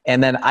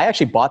 and then I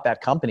actually bought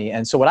that company.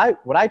 And so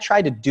what I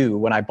tried to do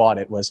when I bought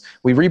it was,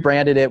 we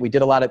rebranded it. We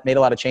made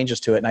a lot of changes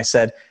to it, and I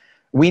said,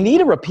 we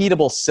need a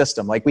repeatable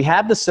system. Like, we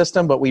have the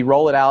system, but we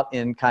roll it out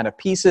in kind of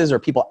pieces, or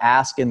people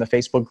ask in the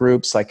Facebook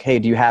groups, like, hey,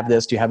 do you have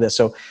this? Do you have this?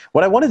 So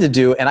what I wanted to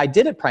do, and I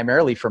did it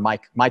primarily for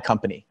my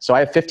company. So I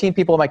have 15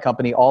 people in my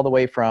company, all the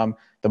way from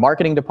the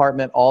marketing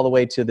department, all the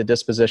way to the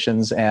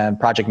dispositions and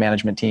project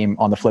management team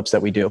on the flips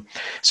that we do.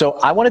 So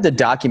I wanted to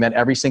document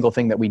every single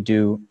thing that we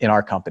do in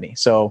our company.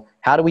 So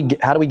how do we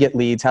get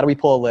leads? How do we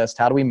pull a list?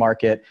 How do we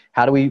market?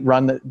 How do we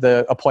run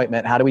the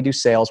appointment? How do we do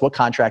sales? What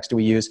contracts do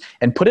we use?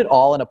 And put it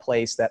all in a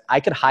place that I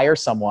could hire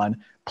someone,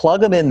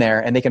 plug them in there,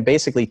 and they can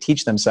basically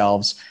teach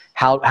themselves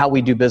how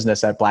we do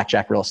business at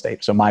Blackjack Real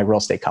Estate, so my real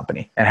estate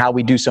company, and how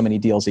we do so many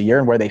deals a year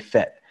and where they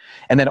fit.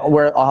 And then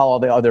how all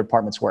the other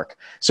departments work.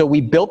 So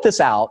we built this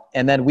out,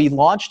 and then we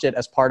launched it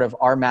as part of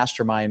our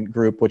mastermind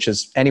group, which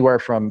is anywhere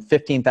from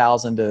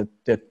 $15,000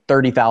 to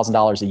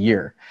 $30,000 a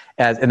year.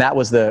 And that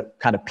was the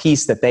kind of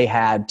piece that they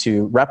had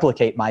to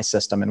replicate my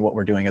system and what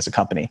we're doing as a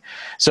company.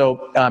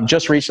 So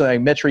just recently,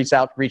 Mitch reached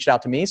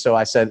out to me. So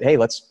I said, hey,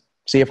 let's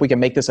see if we can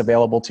make this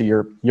available to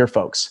your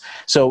folks.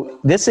 So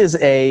this is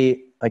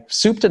like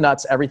soup to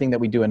nuts, everything that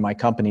we do in my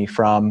company,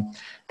 from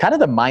kind of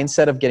the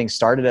mindset of getting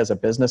started as a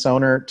business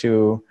owner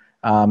to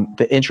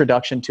the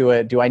introduction to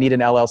it. Do I need an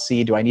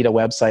LLC? Do I need a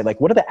website?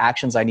 Like, what are the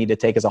actions I need to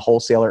take as a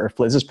wholesaler?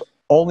 Or is this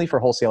only for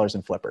wholesalers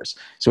and flippers?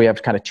 So we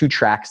have kind of 2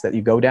 tracks that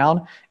you go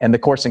down, and the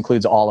course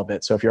includes all of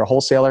it. So if you're a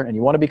wholesaler and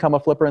you want to become a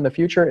flipper in the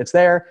future, it's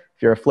there.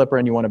 If you're a flipper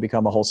and you want to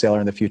become a wholesaler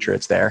in the future,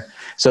 it's there.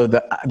 So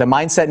the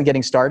mindset and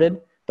getting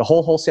started, the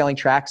whole wholesaling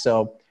track.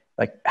 So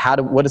like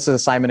what is the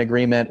assignment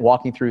agreement,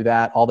 walking through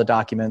that, all the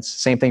documents.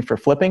 Same thing for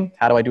flipping.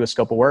 How do I do a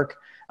scope of work?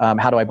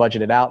 How do I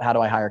budget it out? How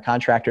do I hire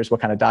contractors?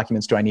 What kind of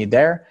documents do I need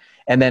there?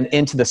 And then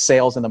into the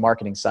sales and the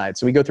marketing side.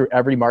 So we go through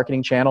every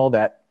marketing channel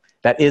that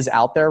is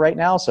out there right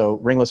now. So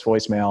ringless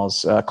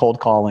voicemails, cold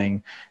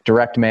calling,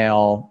 direct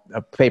mail,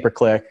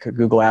 pay-per-click,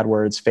 Google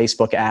AdWords,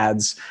 Facebook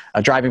ads,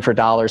 driving for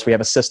dollars. We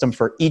have a system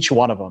for each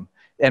one of them.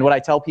 And what I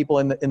tell people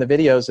in the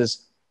videos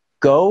is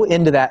go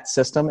into that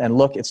system and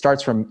look. It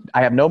starts from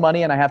I have no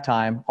money and I have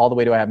time, all the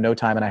way to I have no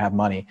time and I have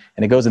money.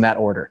 And it goes in that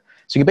order.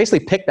 So you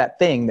basically pick that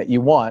thing that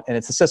you want, and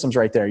it's the system's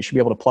right there. You should be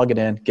able to plug it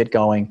in, get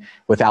going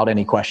without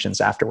any questions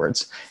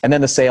afterwards. And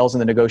then the sales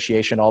and the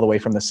negotiation all the way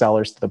from the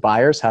sellers to the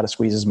buyers, how to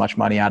squeeze as much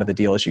money out of the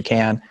deal as you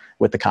can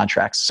with the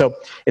contracts. So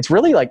it's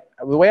really like,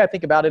 the way I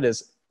think about it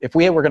is, if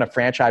we were going to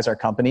franchise our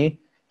company,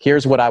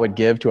 here's what I would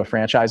give to a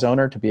franchise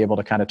owner to be able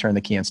to kind of turn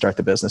the key and start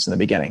the business in the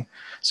beginning.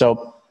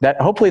 So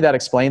hopefully that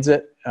explains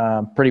it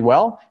pretty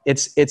well.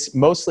 It's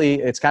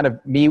mostly, it's kind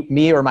of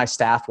me or my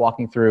staff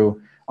walking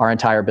through our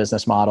entire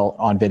business model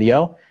on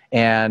video.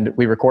 And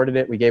we recorded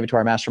it. We gave it to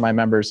our mastermind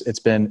members. It's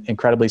been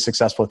incredibly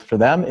successful for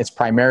them. It's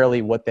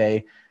primarily what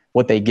they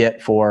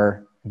get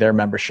for their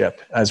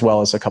membership, as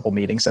well as a couple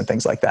meetings and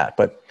things like that.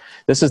 But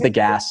this is the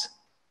gas.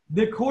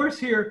 The course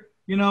here,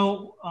 we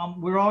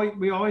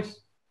always,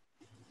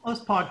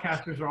 us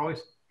podcasters are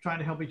always trying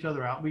to help each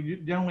other out. We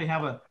generally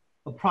have a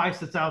price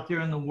that's out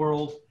there in the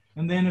world.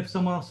 And then if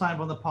someone will sign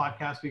up on the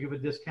podcast, we give a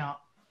discount.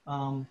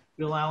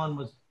 Bill Allen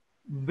was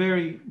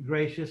very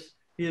gracious.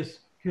 His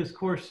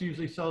course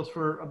usually sells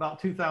for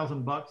about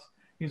 $2,000.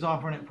 He's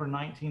offering it for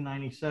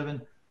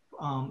 $19.97.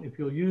 If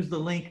you'll use the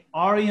link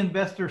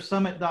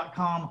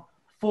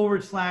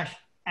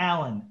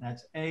REinvestorSummit.com/Allen.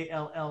 That's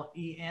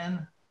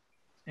ALLEN.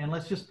 And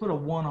let's just put a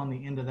 1 on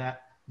the end of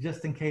that,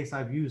 just in case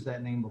I've used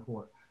that name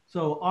before.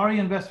 So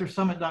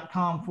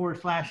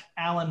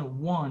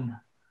REinvestorSummit.com/Allen1,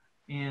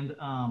 and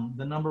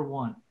the number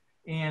 1.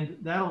 And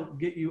that'll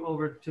get you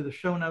over to the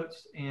show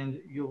notes,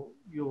 and you'll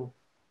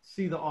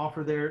see the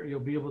offer there. You'll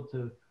be able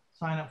to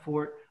sign up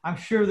for it. I'm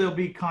sure there'll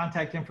be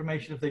contact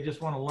information if they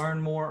just want to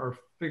learn more or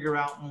figure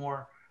out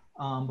more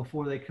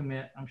before they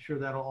commit. I'm sure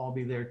that'll all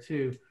be there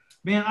too.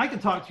 Man, I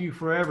could talk to you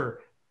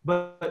forever,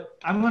 but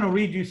I'm going to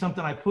read you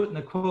something I put in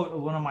the quote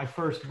of one of my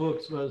first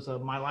books, was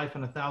My Life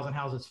in 1,000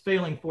 Houses,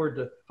 Failing Forward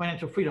to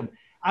Financial Freedom.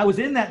 I was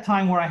in that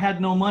time where I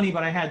had no money,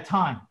 but I had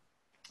time.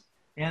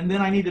 And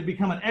then I needed to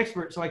become an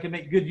expert so I could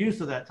make good use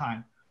of that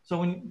time. So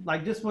when,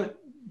 like just what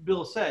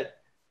Bill said,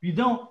 if you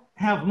don't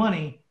have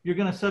money, you're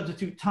going to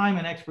substitute time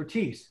and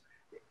expertise.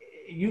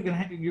 You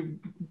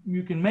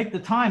can make the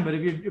time, but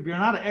if you're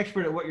not an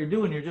expert at what you're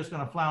doing, you're just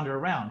going to flounder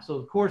around.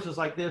 So courses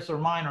like this or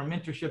mine or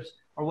mentorships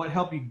are what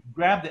help you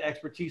grab the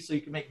expertise so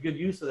you can make good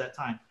use of that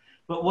time.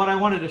 But what I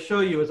wanted to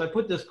show you is I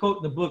put this quote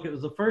in the book. It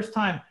was the first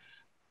time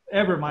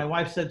ever my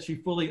wife said she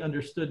fully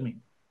understood me,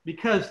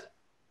 because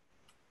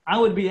I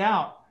would be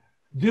out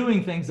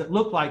doing things that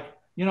looked like,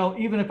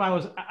 even if I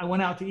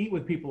went out to eat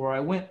with people, or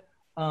I went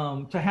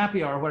to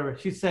happy hour or whatever,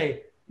 she'd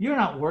say, "You're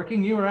not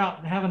working, you were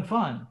out having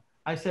fun."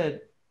 I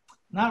said,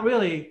 "Not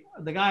really.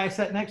 The guy I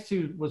sat next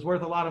to was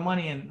worth a lot of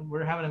money, and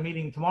we're having a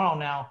meeting tomorrow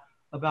now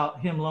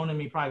about him loaning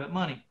me private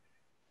money."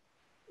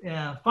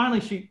 And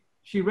finally,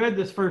 she read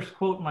this first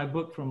quote in my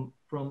book from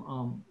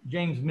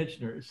James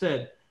Michener. It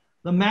said,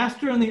 "The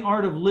master in the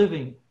art of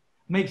living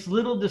makes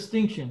little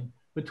distinction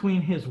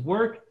between his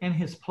work and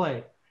his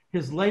play,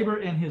 his labor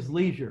and his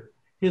leisure,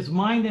 his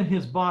mind and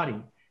his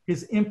body,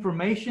 his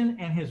information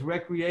and his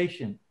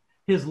recreation,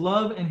 his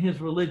love and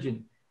his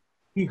religion.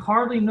 He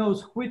hardly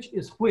knows which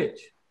is which.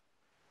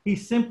 He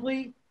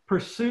simply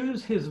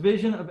pursues his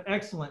vision of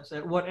excellence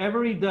at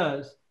whatever he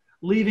does,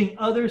 leaving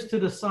others to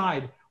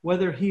decide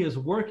whether he is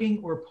working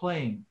or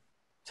playing.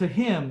 To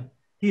him,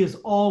 he is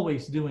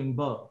always doing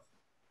both."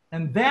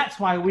 And that's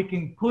why we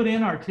can put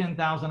in our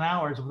 10,000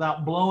 hours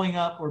without blowing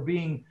up or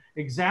being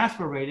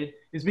exasperated,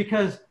 is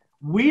because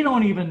we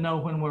don't even know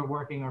when we're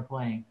working or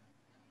playing.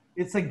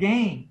 It's a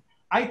game.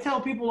 I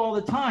tell people all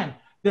the time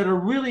that are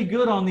really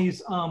good on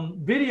these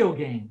video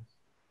games,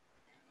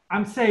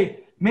 I'm saying,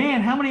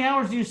 "Man, how many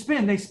hours do you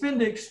spend?" They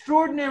spend an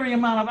extraordinary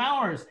amount of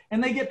hours,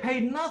 and they get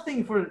paid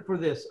nothing for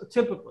this,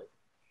 typically.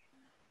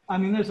 I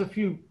mean, there's a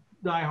few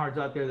diehards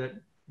out there that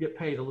get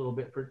paid a little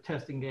bit for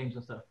testing games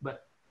and stuff.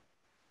 But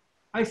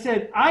I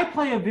said, I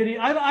play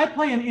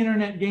an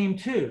internet game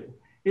too.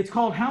 It's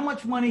called How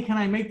Much Money Can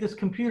I Make This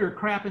Computer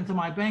Crap Into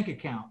My Bank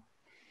Account?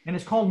 And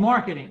it's called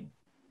marketing.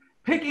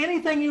 Pick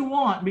anything you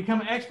want,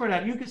 become an expert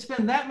at it. You could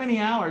spend that many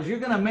hours. You're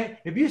going to make,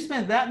 if you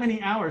spent that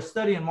many hours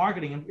studying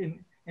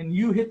marketing and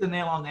you hit the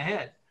nail on the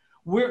head,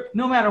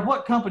 no matter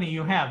what company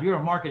you have, you're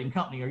a marketing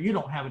company or you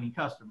don't have any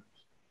customers.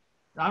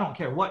 I don't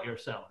care what you're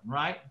selling,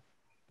 right?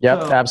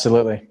 Yep, So,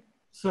 absolutely.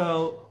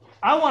 so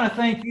I want to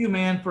thank you,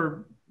 man,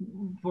 for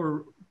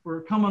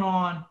coming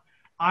on.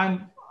 I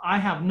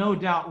have no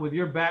doubt with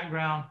your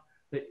background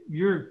that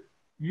you're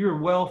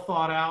well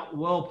thought out,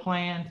 well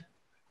planned,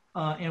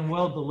 and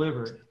well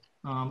delivered.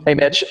 Hey,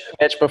 Mitch,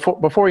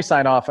 before we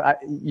sign off,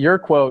 your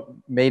quote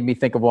made me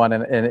think of one,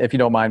 and if you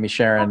don't mind me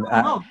sharing,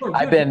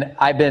 I've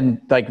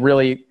been like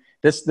really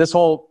this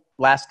whole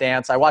Last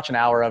Dance. I watch an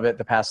hour of it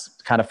the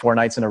past kind of 4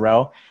 nights in a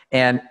row,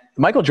 and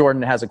Michael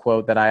Jordan has a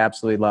quote that I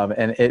absolutely love,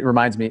 and it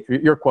reminds me.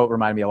 Your quote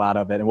reminded me a lot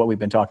of it, and what we've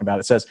been talking about.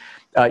 It says,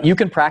 "You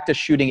can practice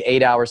shooting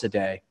 8 hours a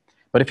day,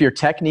 but if your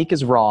technique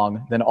is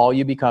wrong, then all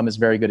you become is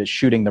very good at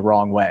shooting the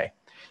wrong way.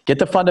 Get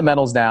the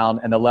fundamentals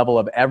down, and the level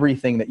of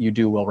everything that you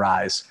do will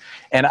rise."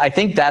 And I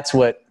think that's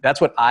what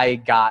I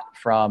got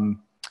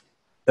from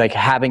like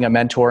having a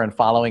mentor and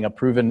following a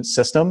proven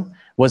system,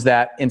 was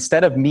that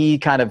instead of me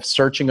kind of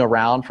searching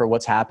around for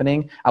what's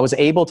happening, I was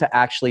able to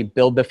actually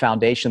build the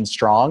foundation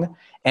strong.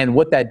 And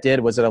what that did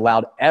was it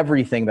allowed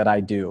everything that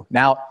I do.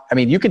 Now, I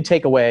mean, you can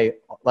take away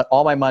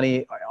all my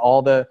money,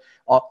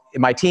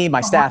 my team,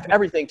 my staff,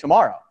 everything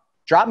tomorrow.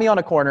 Drop me on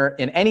a corner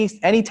in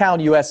any town,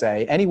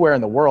 USA, anywhere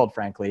in the world,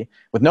 frankly,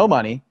 with no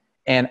money,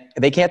 and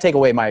they can't take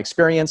away my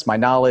experience, my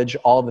knowledge,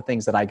 all of the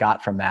things that I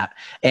got from that.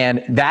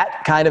 And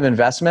that kind of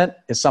investment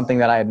is something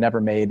that I had never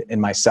made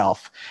in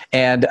myself.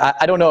 And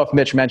I don't know if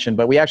Mitch mentioned,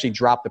 but we actually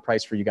dropped the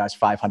price for you guys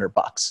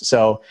 $500.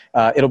 So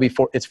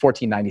it's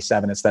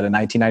 $14.97 instead of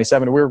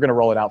 $19.97. We were going to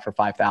roll it out for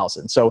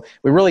 $5,000. So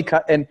we really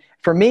cut. And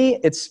for me,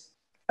 it's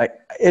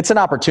an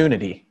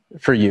opportunity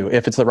for you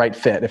if it's the right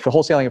fit. If the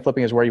wholesaling and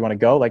flipping is where you want to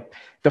go, like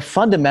the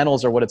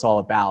fundamentals are what it's all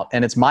about.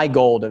 And it's my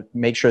goal to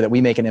make sure that we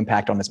make an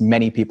impact on as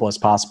many people as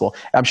possible.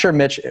 I'm sure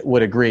Mitch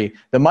would agree.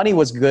 The money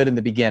was good in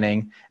the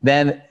beginning.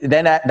 Then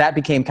that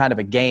became kind of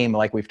a game,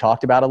 like we've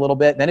talked about a little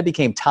bit. Then it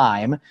became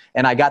time,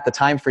 and I got the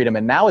time freedom.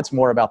 And now it's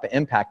more about the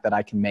impact that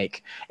I can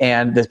make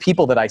and the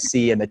people that I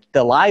see and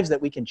the lives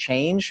that we can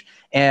change.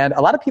 And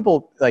a lot of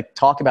people like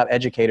talk about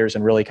educators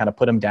and really kind of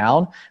put them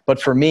down.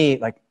 But for me,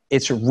 like,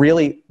 it's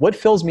really what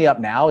fills me up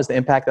now is the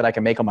impact that I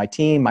can make on my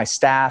team, my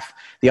staff,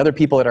 the other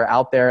people that are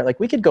out there. Like,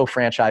 we could go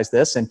franchise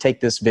this and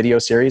take this video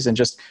series and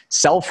just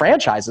sell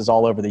franchises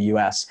all over the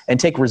US and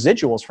take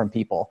residuals from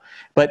people.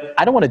 But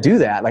I don't want to do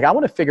that. Like, I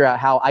want to figure out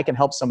how I can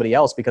help somebody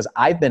else, because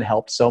I've been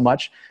helped so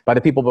much by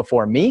the people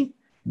before me.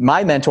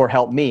 My mentor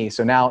helped me.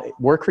 So now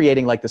we're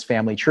creating like this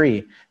family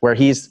tree where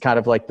he's kind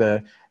of like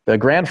the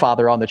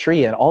grandfather on the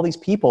tree, and all these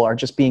people are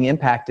just being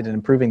impacted and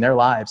improving their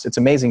lives. It's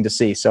amazing to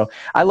see. So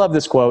I love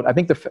this quote. I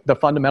think the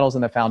fundamentals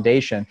and the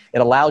foundation, it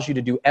allows you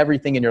to do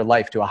everything in your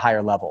life to a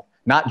higher level,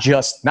 not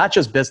just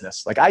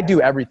business. Like, I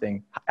do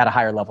everything at a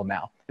higher level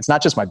now. It's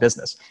not just my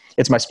business.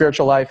 It's my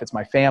spiritual life. It's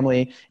my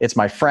family. It's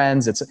my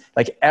friends. It's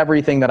like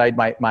everything that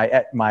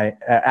my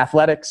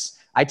athletics,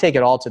 I take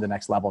it all to the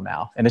next level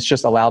now. And it's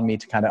just allowed me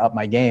to kind of up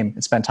my game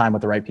and spend time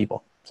with the right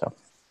people. So,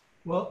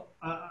 well,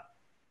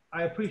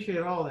 I appreciate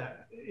all that.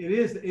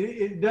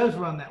 It does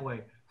run that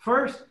way.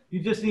 First, you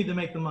just need to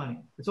make the money.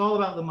 It's all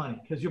about the money,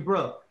 because you're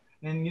broke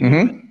and you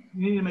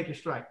need to make your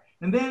strike.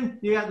 And then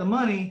you got the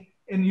money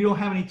and you don't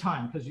have any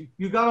time, because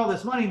you got all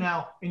this money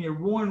now and you're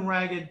worn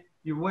ragged.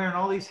 You're wearing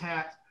all these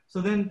hats.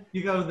 So then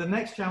you go to the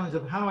next challenge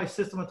of, how do I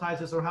systematize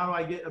this, or how do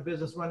I get a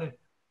business running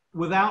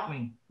without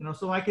me,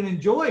 so I can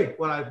enjoy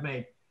what I've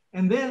made.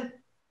 And then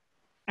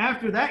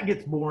after that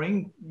gets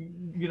boring,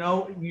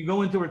 you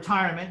go into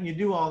retirement and you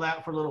do all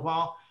that for a little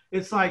while.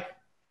 It's like,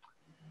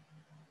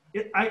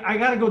 I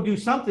got to go do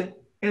something,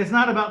 and it's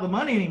not about the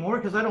money anymore,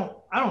 because I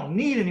don't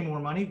need any more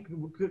money.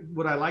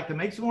 Would I like to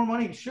make some more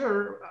money?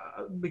 Sure,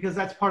 because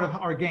that's part of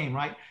our game,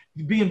 right?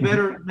 Being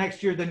better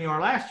next year than you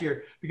are last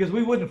year, because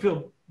we wouldn't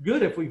feel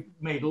good if we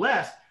made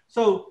less.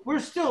 So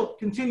we're still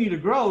continue to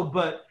grow,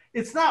 but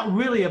it's not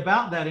really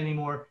about that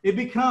anymore. It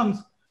becomes,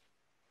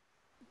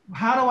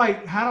 how do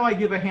I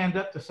give a hand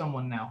up to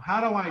someone now?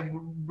 How do I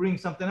bring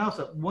something else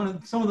up?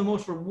 Some of the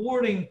most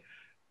rewarding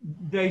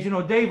days,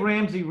 Dave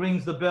Ramsey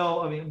rings the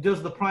bell. I mean,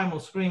 does the primal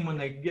scream when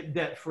they get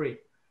debt free.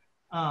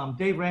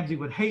 Dave Ramsey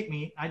would hate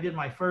me. I did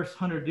my first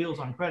 100 deals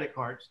on credit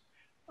cards,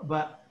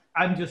 but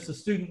I'm just a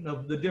student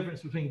of the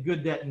difference between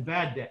good debt and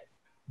bad debt.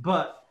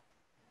 But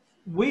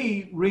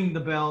we ring the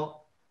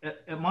bell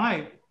at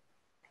my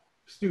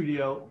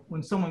studio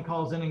when someone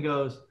calls in and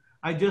goes,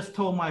 I just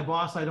told my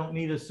boss I don't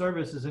need his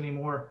services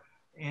anymore.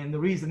 And the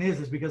reason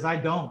is because I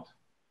don't.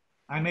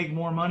 I make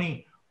more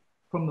money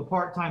from the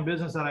part-time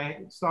business that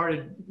I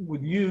started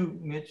with you,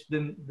 Mitch,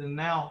 than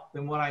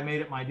what I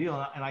made at my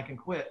deal, and I can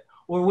quit.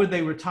 Or would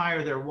they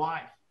retire their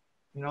wife?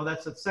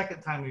 That's the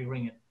second time we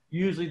ring it.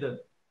 Usually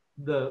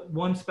the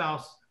one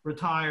spouse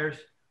retires,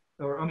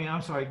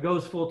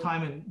 goes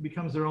full-time and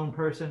becomes their own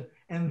person.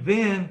 And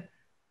then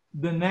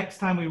the next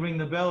time we ring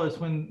the bell is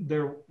when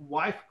their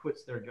wife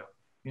quits their job,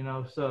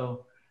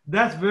 so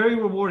that's very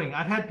rewarding.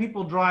 I've had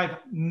people drive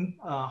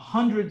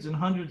hundreds and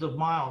hundreds of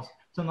miles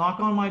to knock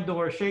on my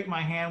door, shake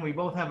my hand. We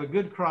both have a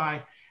good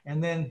cry.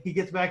 And then he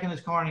gets back in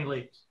his car and he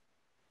leaves,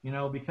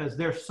 because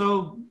they're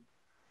so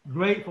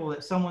grateful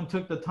that someone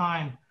took the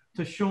time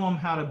to show them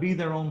how to be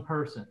their own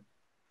person.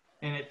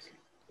 and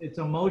it's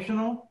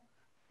emotional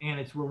and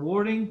it's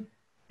rewarding,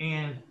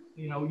 and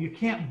you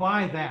can't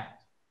buy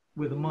that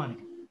with the money.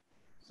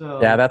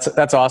 So yeah,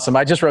 that's awesome.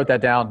 I just wrote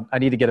that down. I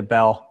need to get a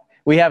bell.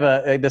 We have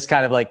this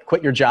kind of like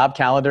quit your job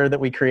calendar that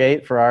we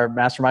create for our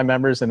mastermind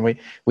members, and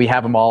we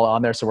have them all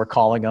on there. So we're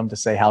calling them to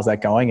say, how's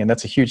that going? And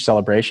that's a huge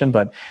celebration,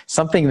 but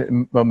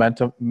something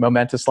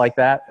momentous like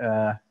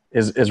that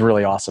is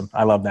really awesome.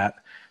 I love that.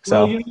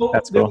 So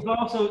that's cool. There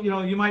was also,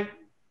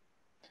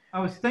 I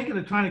was thinking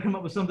of trying to come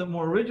up with something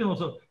more original.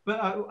 So, but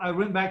I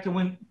went back to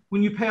when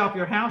you pay off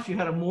your house, you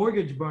had a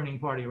mortgage burning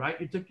party, right?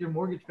 You took your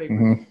mortgage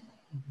papers,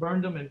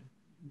 burned them, and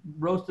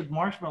roasted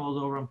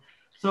marshmallows over them.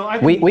 So I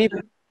think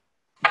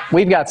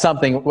we've got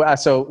something.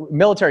 So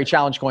military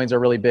challenge coins are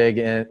really big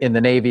in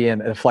the Navy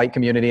and the flight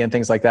community and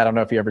things like that. I don't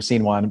know if you've ever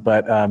seen one,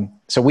 but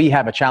so we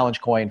have a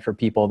challenge coin for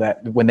people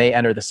that when they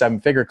enter the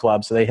 7-figure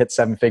club, so they hit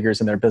 7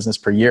 figures in their business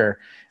per year.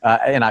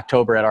 In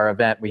October at our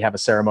event, we have a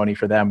ceremony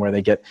for them where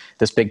they get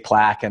this big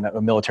plaque and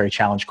a military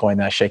challenge coin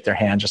that I shake their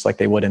hand just like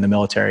they would in the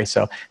military.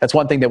 So that's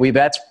one thing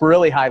that's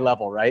really high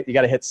level, right? You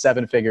got to hit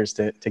 7 figures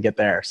to get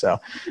there. So,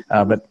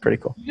 but pretty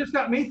cool. You just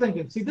got me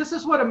thinking, see, this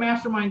is what a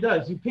mastermind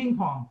does. You ping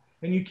pong.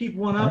 And you keep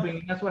one-upping,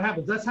 and that's what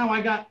happens. That's how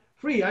I got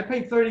free. I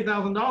paid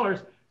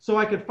 $30,000 so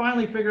I could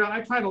finally figure out.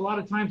 I tried a lot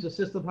of times to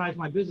systematize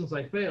my business.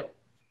 I failed.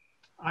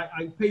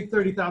 I paid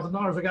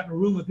 $30,000. I got in a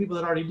room with people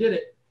that already did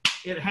it.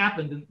 It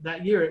happened. And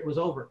that year, it was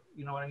over.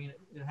 You know what I mean?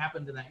 It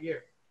happened in that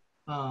year.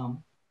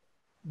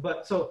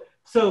 But so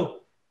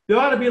there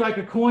ought to be like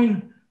a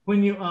coin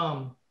when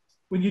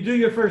you do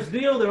your first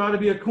deal. There ought to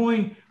be a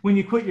coin when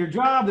you quit your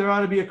job. There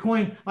ought to be a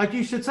coin, like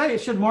you should say,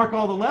 it should mark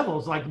all the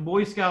levels, like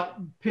Boy Scout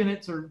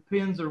pennants or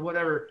pins or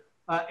whatever.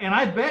 And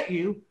I bet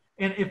you,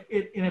 and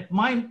if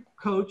my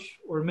coach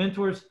or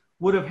mentors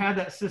would have had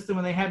that system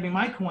and they had me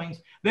my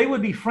coins, they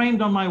would be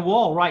framed on my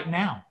wall right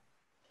now.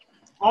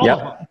 All of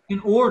them in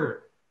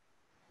order.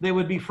 They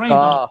would be framed.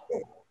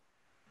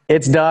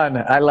 It's done.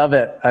 I love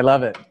it. I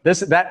love it.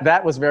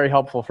 That was very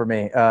helpful for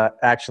me,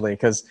 actually,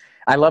 because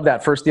I love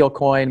that first deal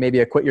coin,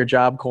 maybe a quit your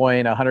job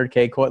coin, a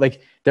 100K coin.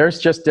 Like there's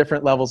just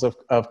different levels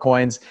of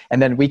coins.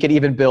 And then we could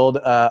even build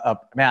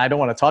man, I don't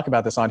want to talk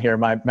about this on here.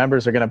 My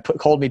members are going to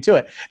hold me to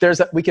it.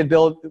 We could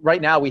build,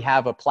 right now we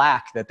have a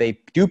plaque that they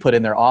do put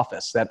in their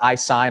office that I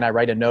sign, I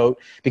write a note,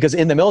 because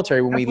in the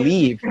military, when we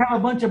leave, you have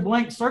a bunch of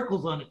blank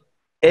circles on it.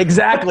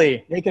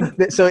 Exactly.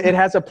 So it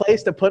has a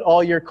place to put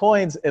all your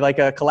coins, like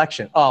a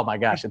collection. Oh my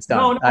gosh, it's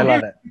done. I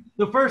love it.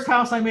 The first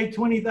house I made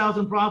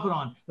 20,000 profit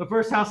on. The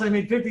first house I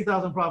made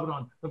 50,000 profit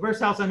on. The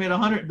first house I made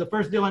 100. The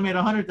first deal I made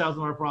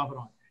 $100,000 profit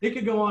on. It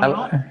could go on and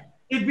on.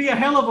 It'd be a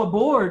hell of a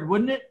board,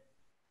 wouldn't it?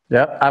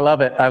 Yep, I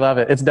love it. I love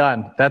it. It's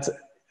done. That's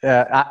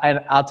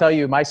and I'll tell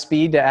you, my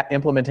speed to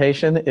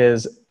implementation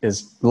is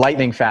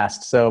lightning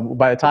fast. So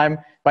by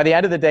the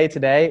end of the day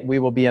today, we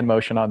will be in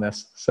motion on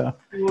this. So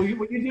will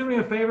you do me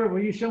a favor?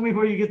 Will you show me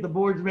where you get the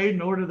boards made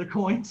and order the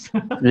coins?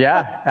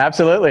 Yeah,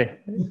 absolutely.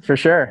 For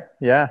sure.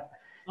 Yeah.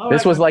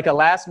 This was like a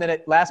last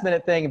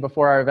minute thing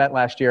before our event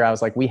last year. I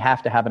was like, we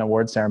have to have an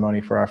award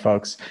ceremony for our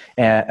folks,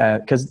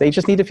 and because they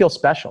just need to feel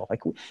special. Like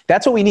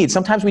that's what we need.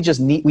 Sometimes we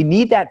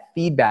need that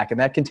feedback, and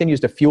that continues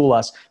to fuel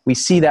us. We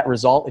see that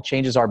result, it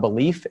changes our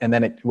belief, and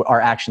then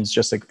our actions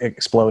just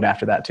explode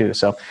after that too.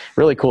 So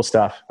really cool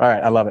stuff. All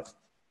right, I love it.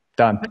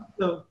 Done.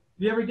 So,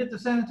 do you ever get to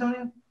San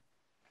Antonio?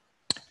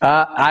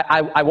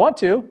 I want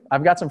to.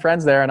 I've got some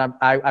friends there, and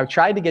I've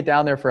tried to get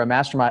down there for a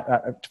mastermind,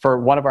 for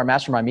one of our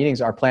mastermind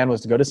meetings. Our plan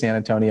was to go to San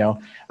Antonio,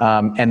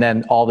 and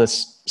then all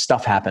this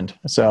stuff happened.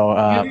 So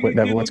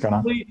what's going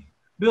on?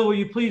 Bill, will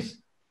you please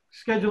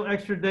schedule an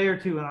extra day or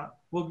two, and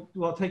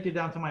we'll take you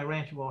down to my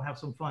ranch and we'll have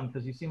some fun,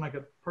 because you seem like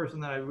a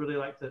person that I really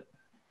like to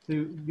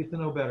get to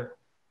know better.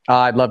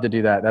 I'd love to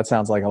do that. That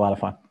sounds like a lot of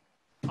fun.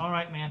 All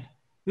right, man.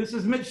 This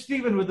is Mitch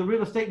Stephen with the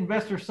Real Estate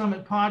Investor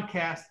Summit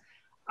podcast.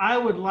 I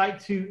would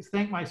like to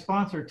thank my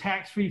sponsor,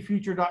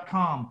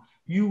 taxfreefuture.com.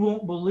 You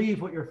won't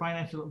believe what your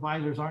financial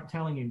advisors aren't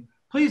telling you.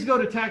 Please go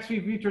to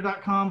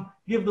taxfreefuture.com,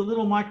 give the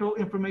little micro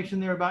information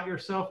there about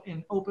yourself,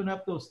 and open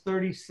up those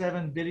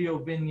 37 video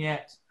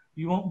vignettes.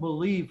 You won't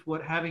believe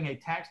what having a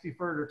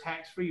tax-deferred or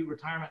tax-free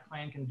retirement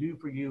plan can do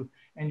for you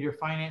and your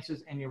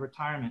finances and your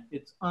retirement.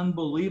 It's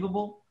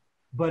unbelievable,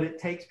 but it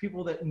takes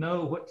people that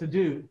know what to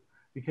do,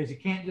 because you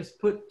can't just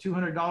put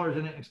 $200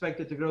 in it and expect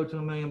it to grow to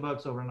 $1 million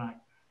overnight.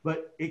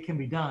 But it can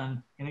be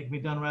done, and it can be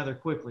done rather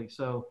quickly.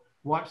 So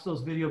watch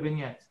those video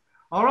vignettes.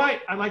 All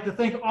right. I'd like to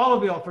thank all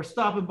of y'all for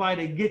stopping by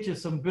to get you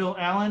some Bill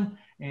Allen,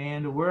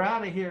 and we're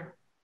out of here.